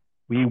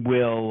 we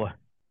will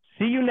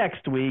see you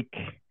next week.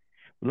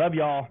 Love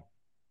y'all.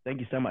 Thank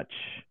you so much.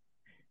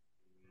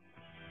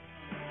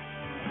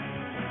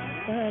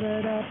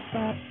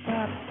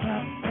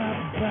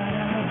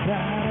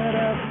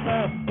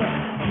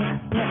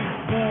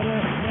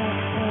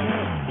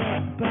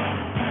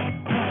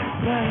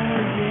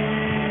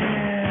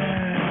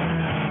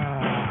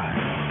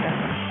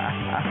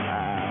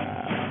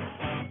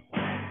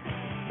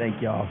 Thank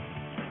y'all.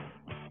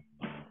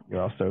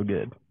 You're all so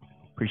good.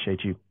 Appreciate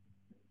you.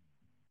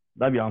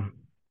 Love y'all.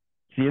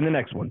 See you in the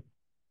next one.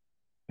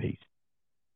 Peace.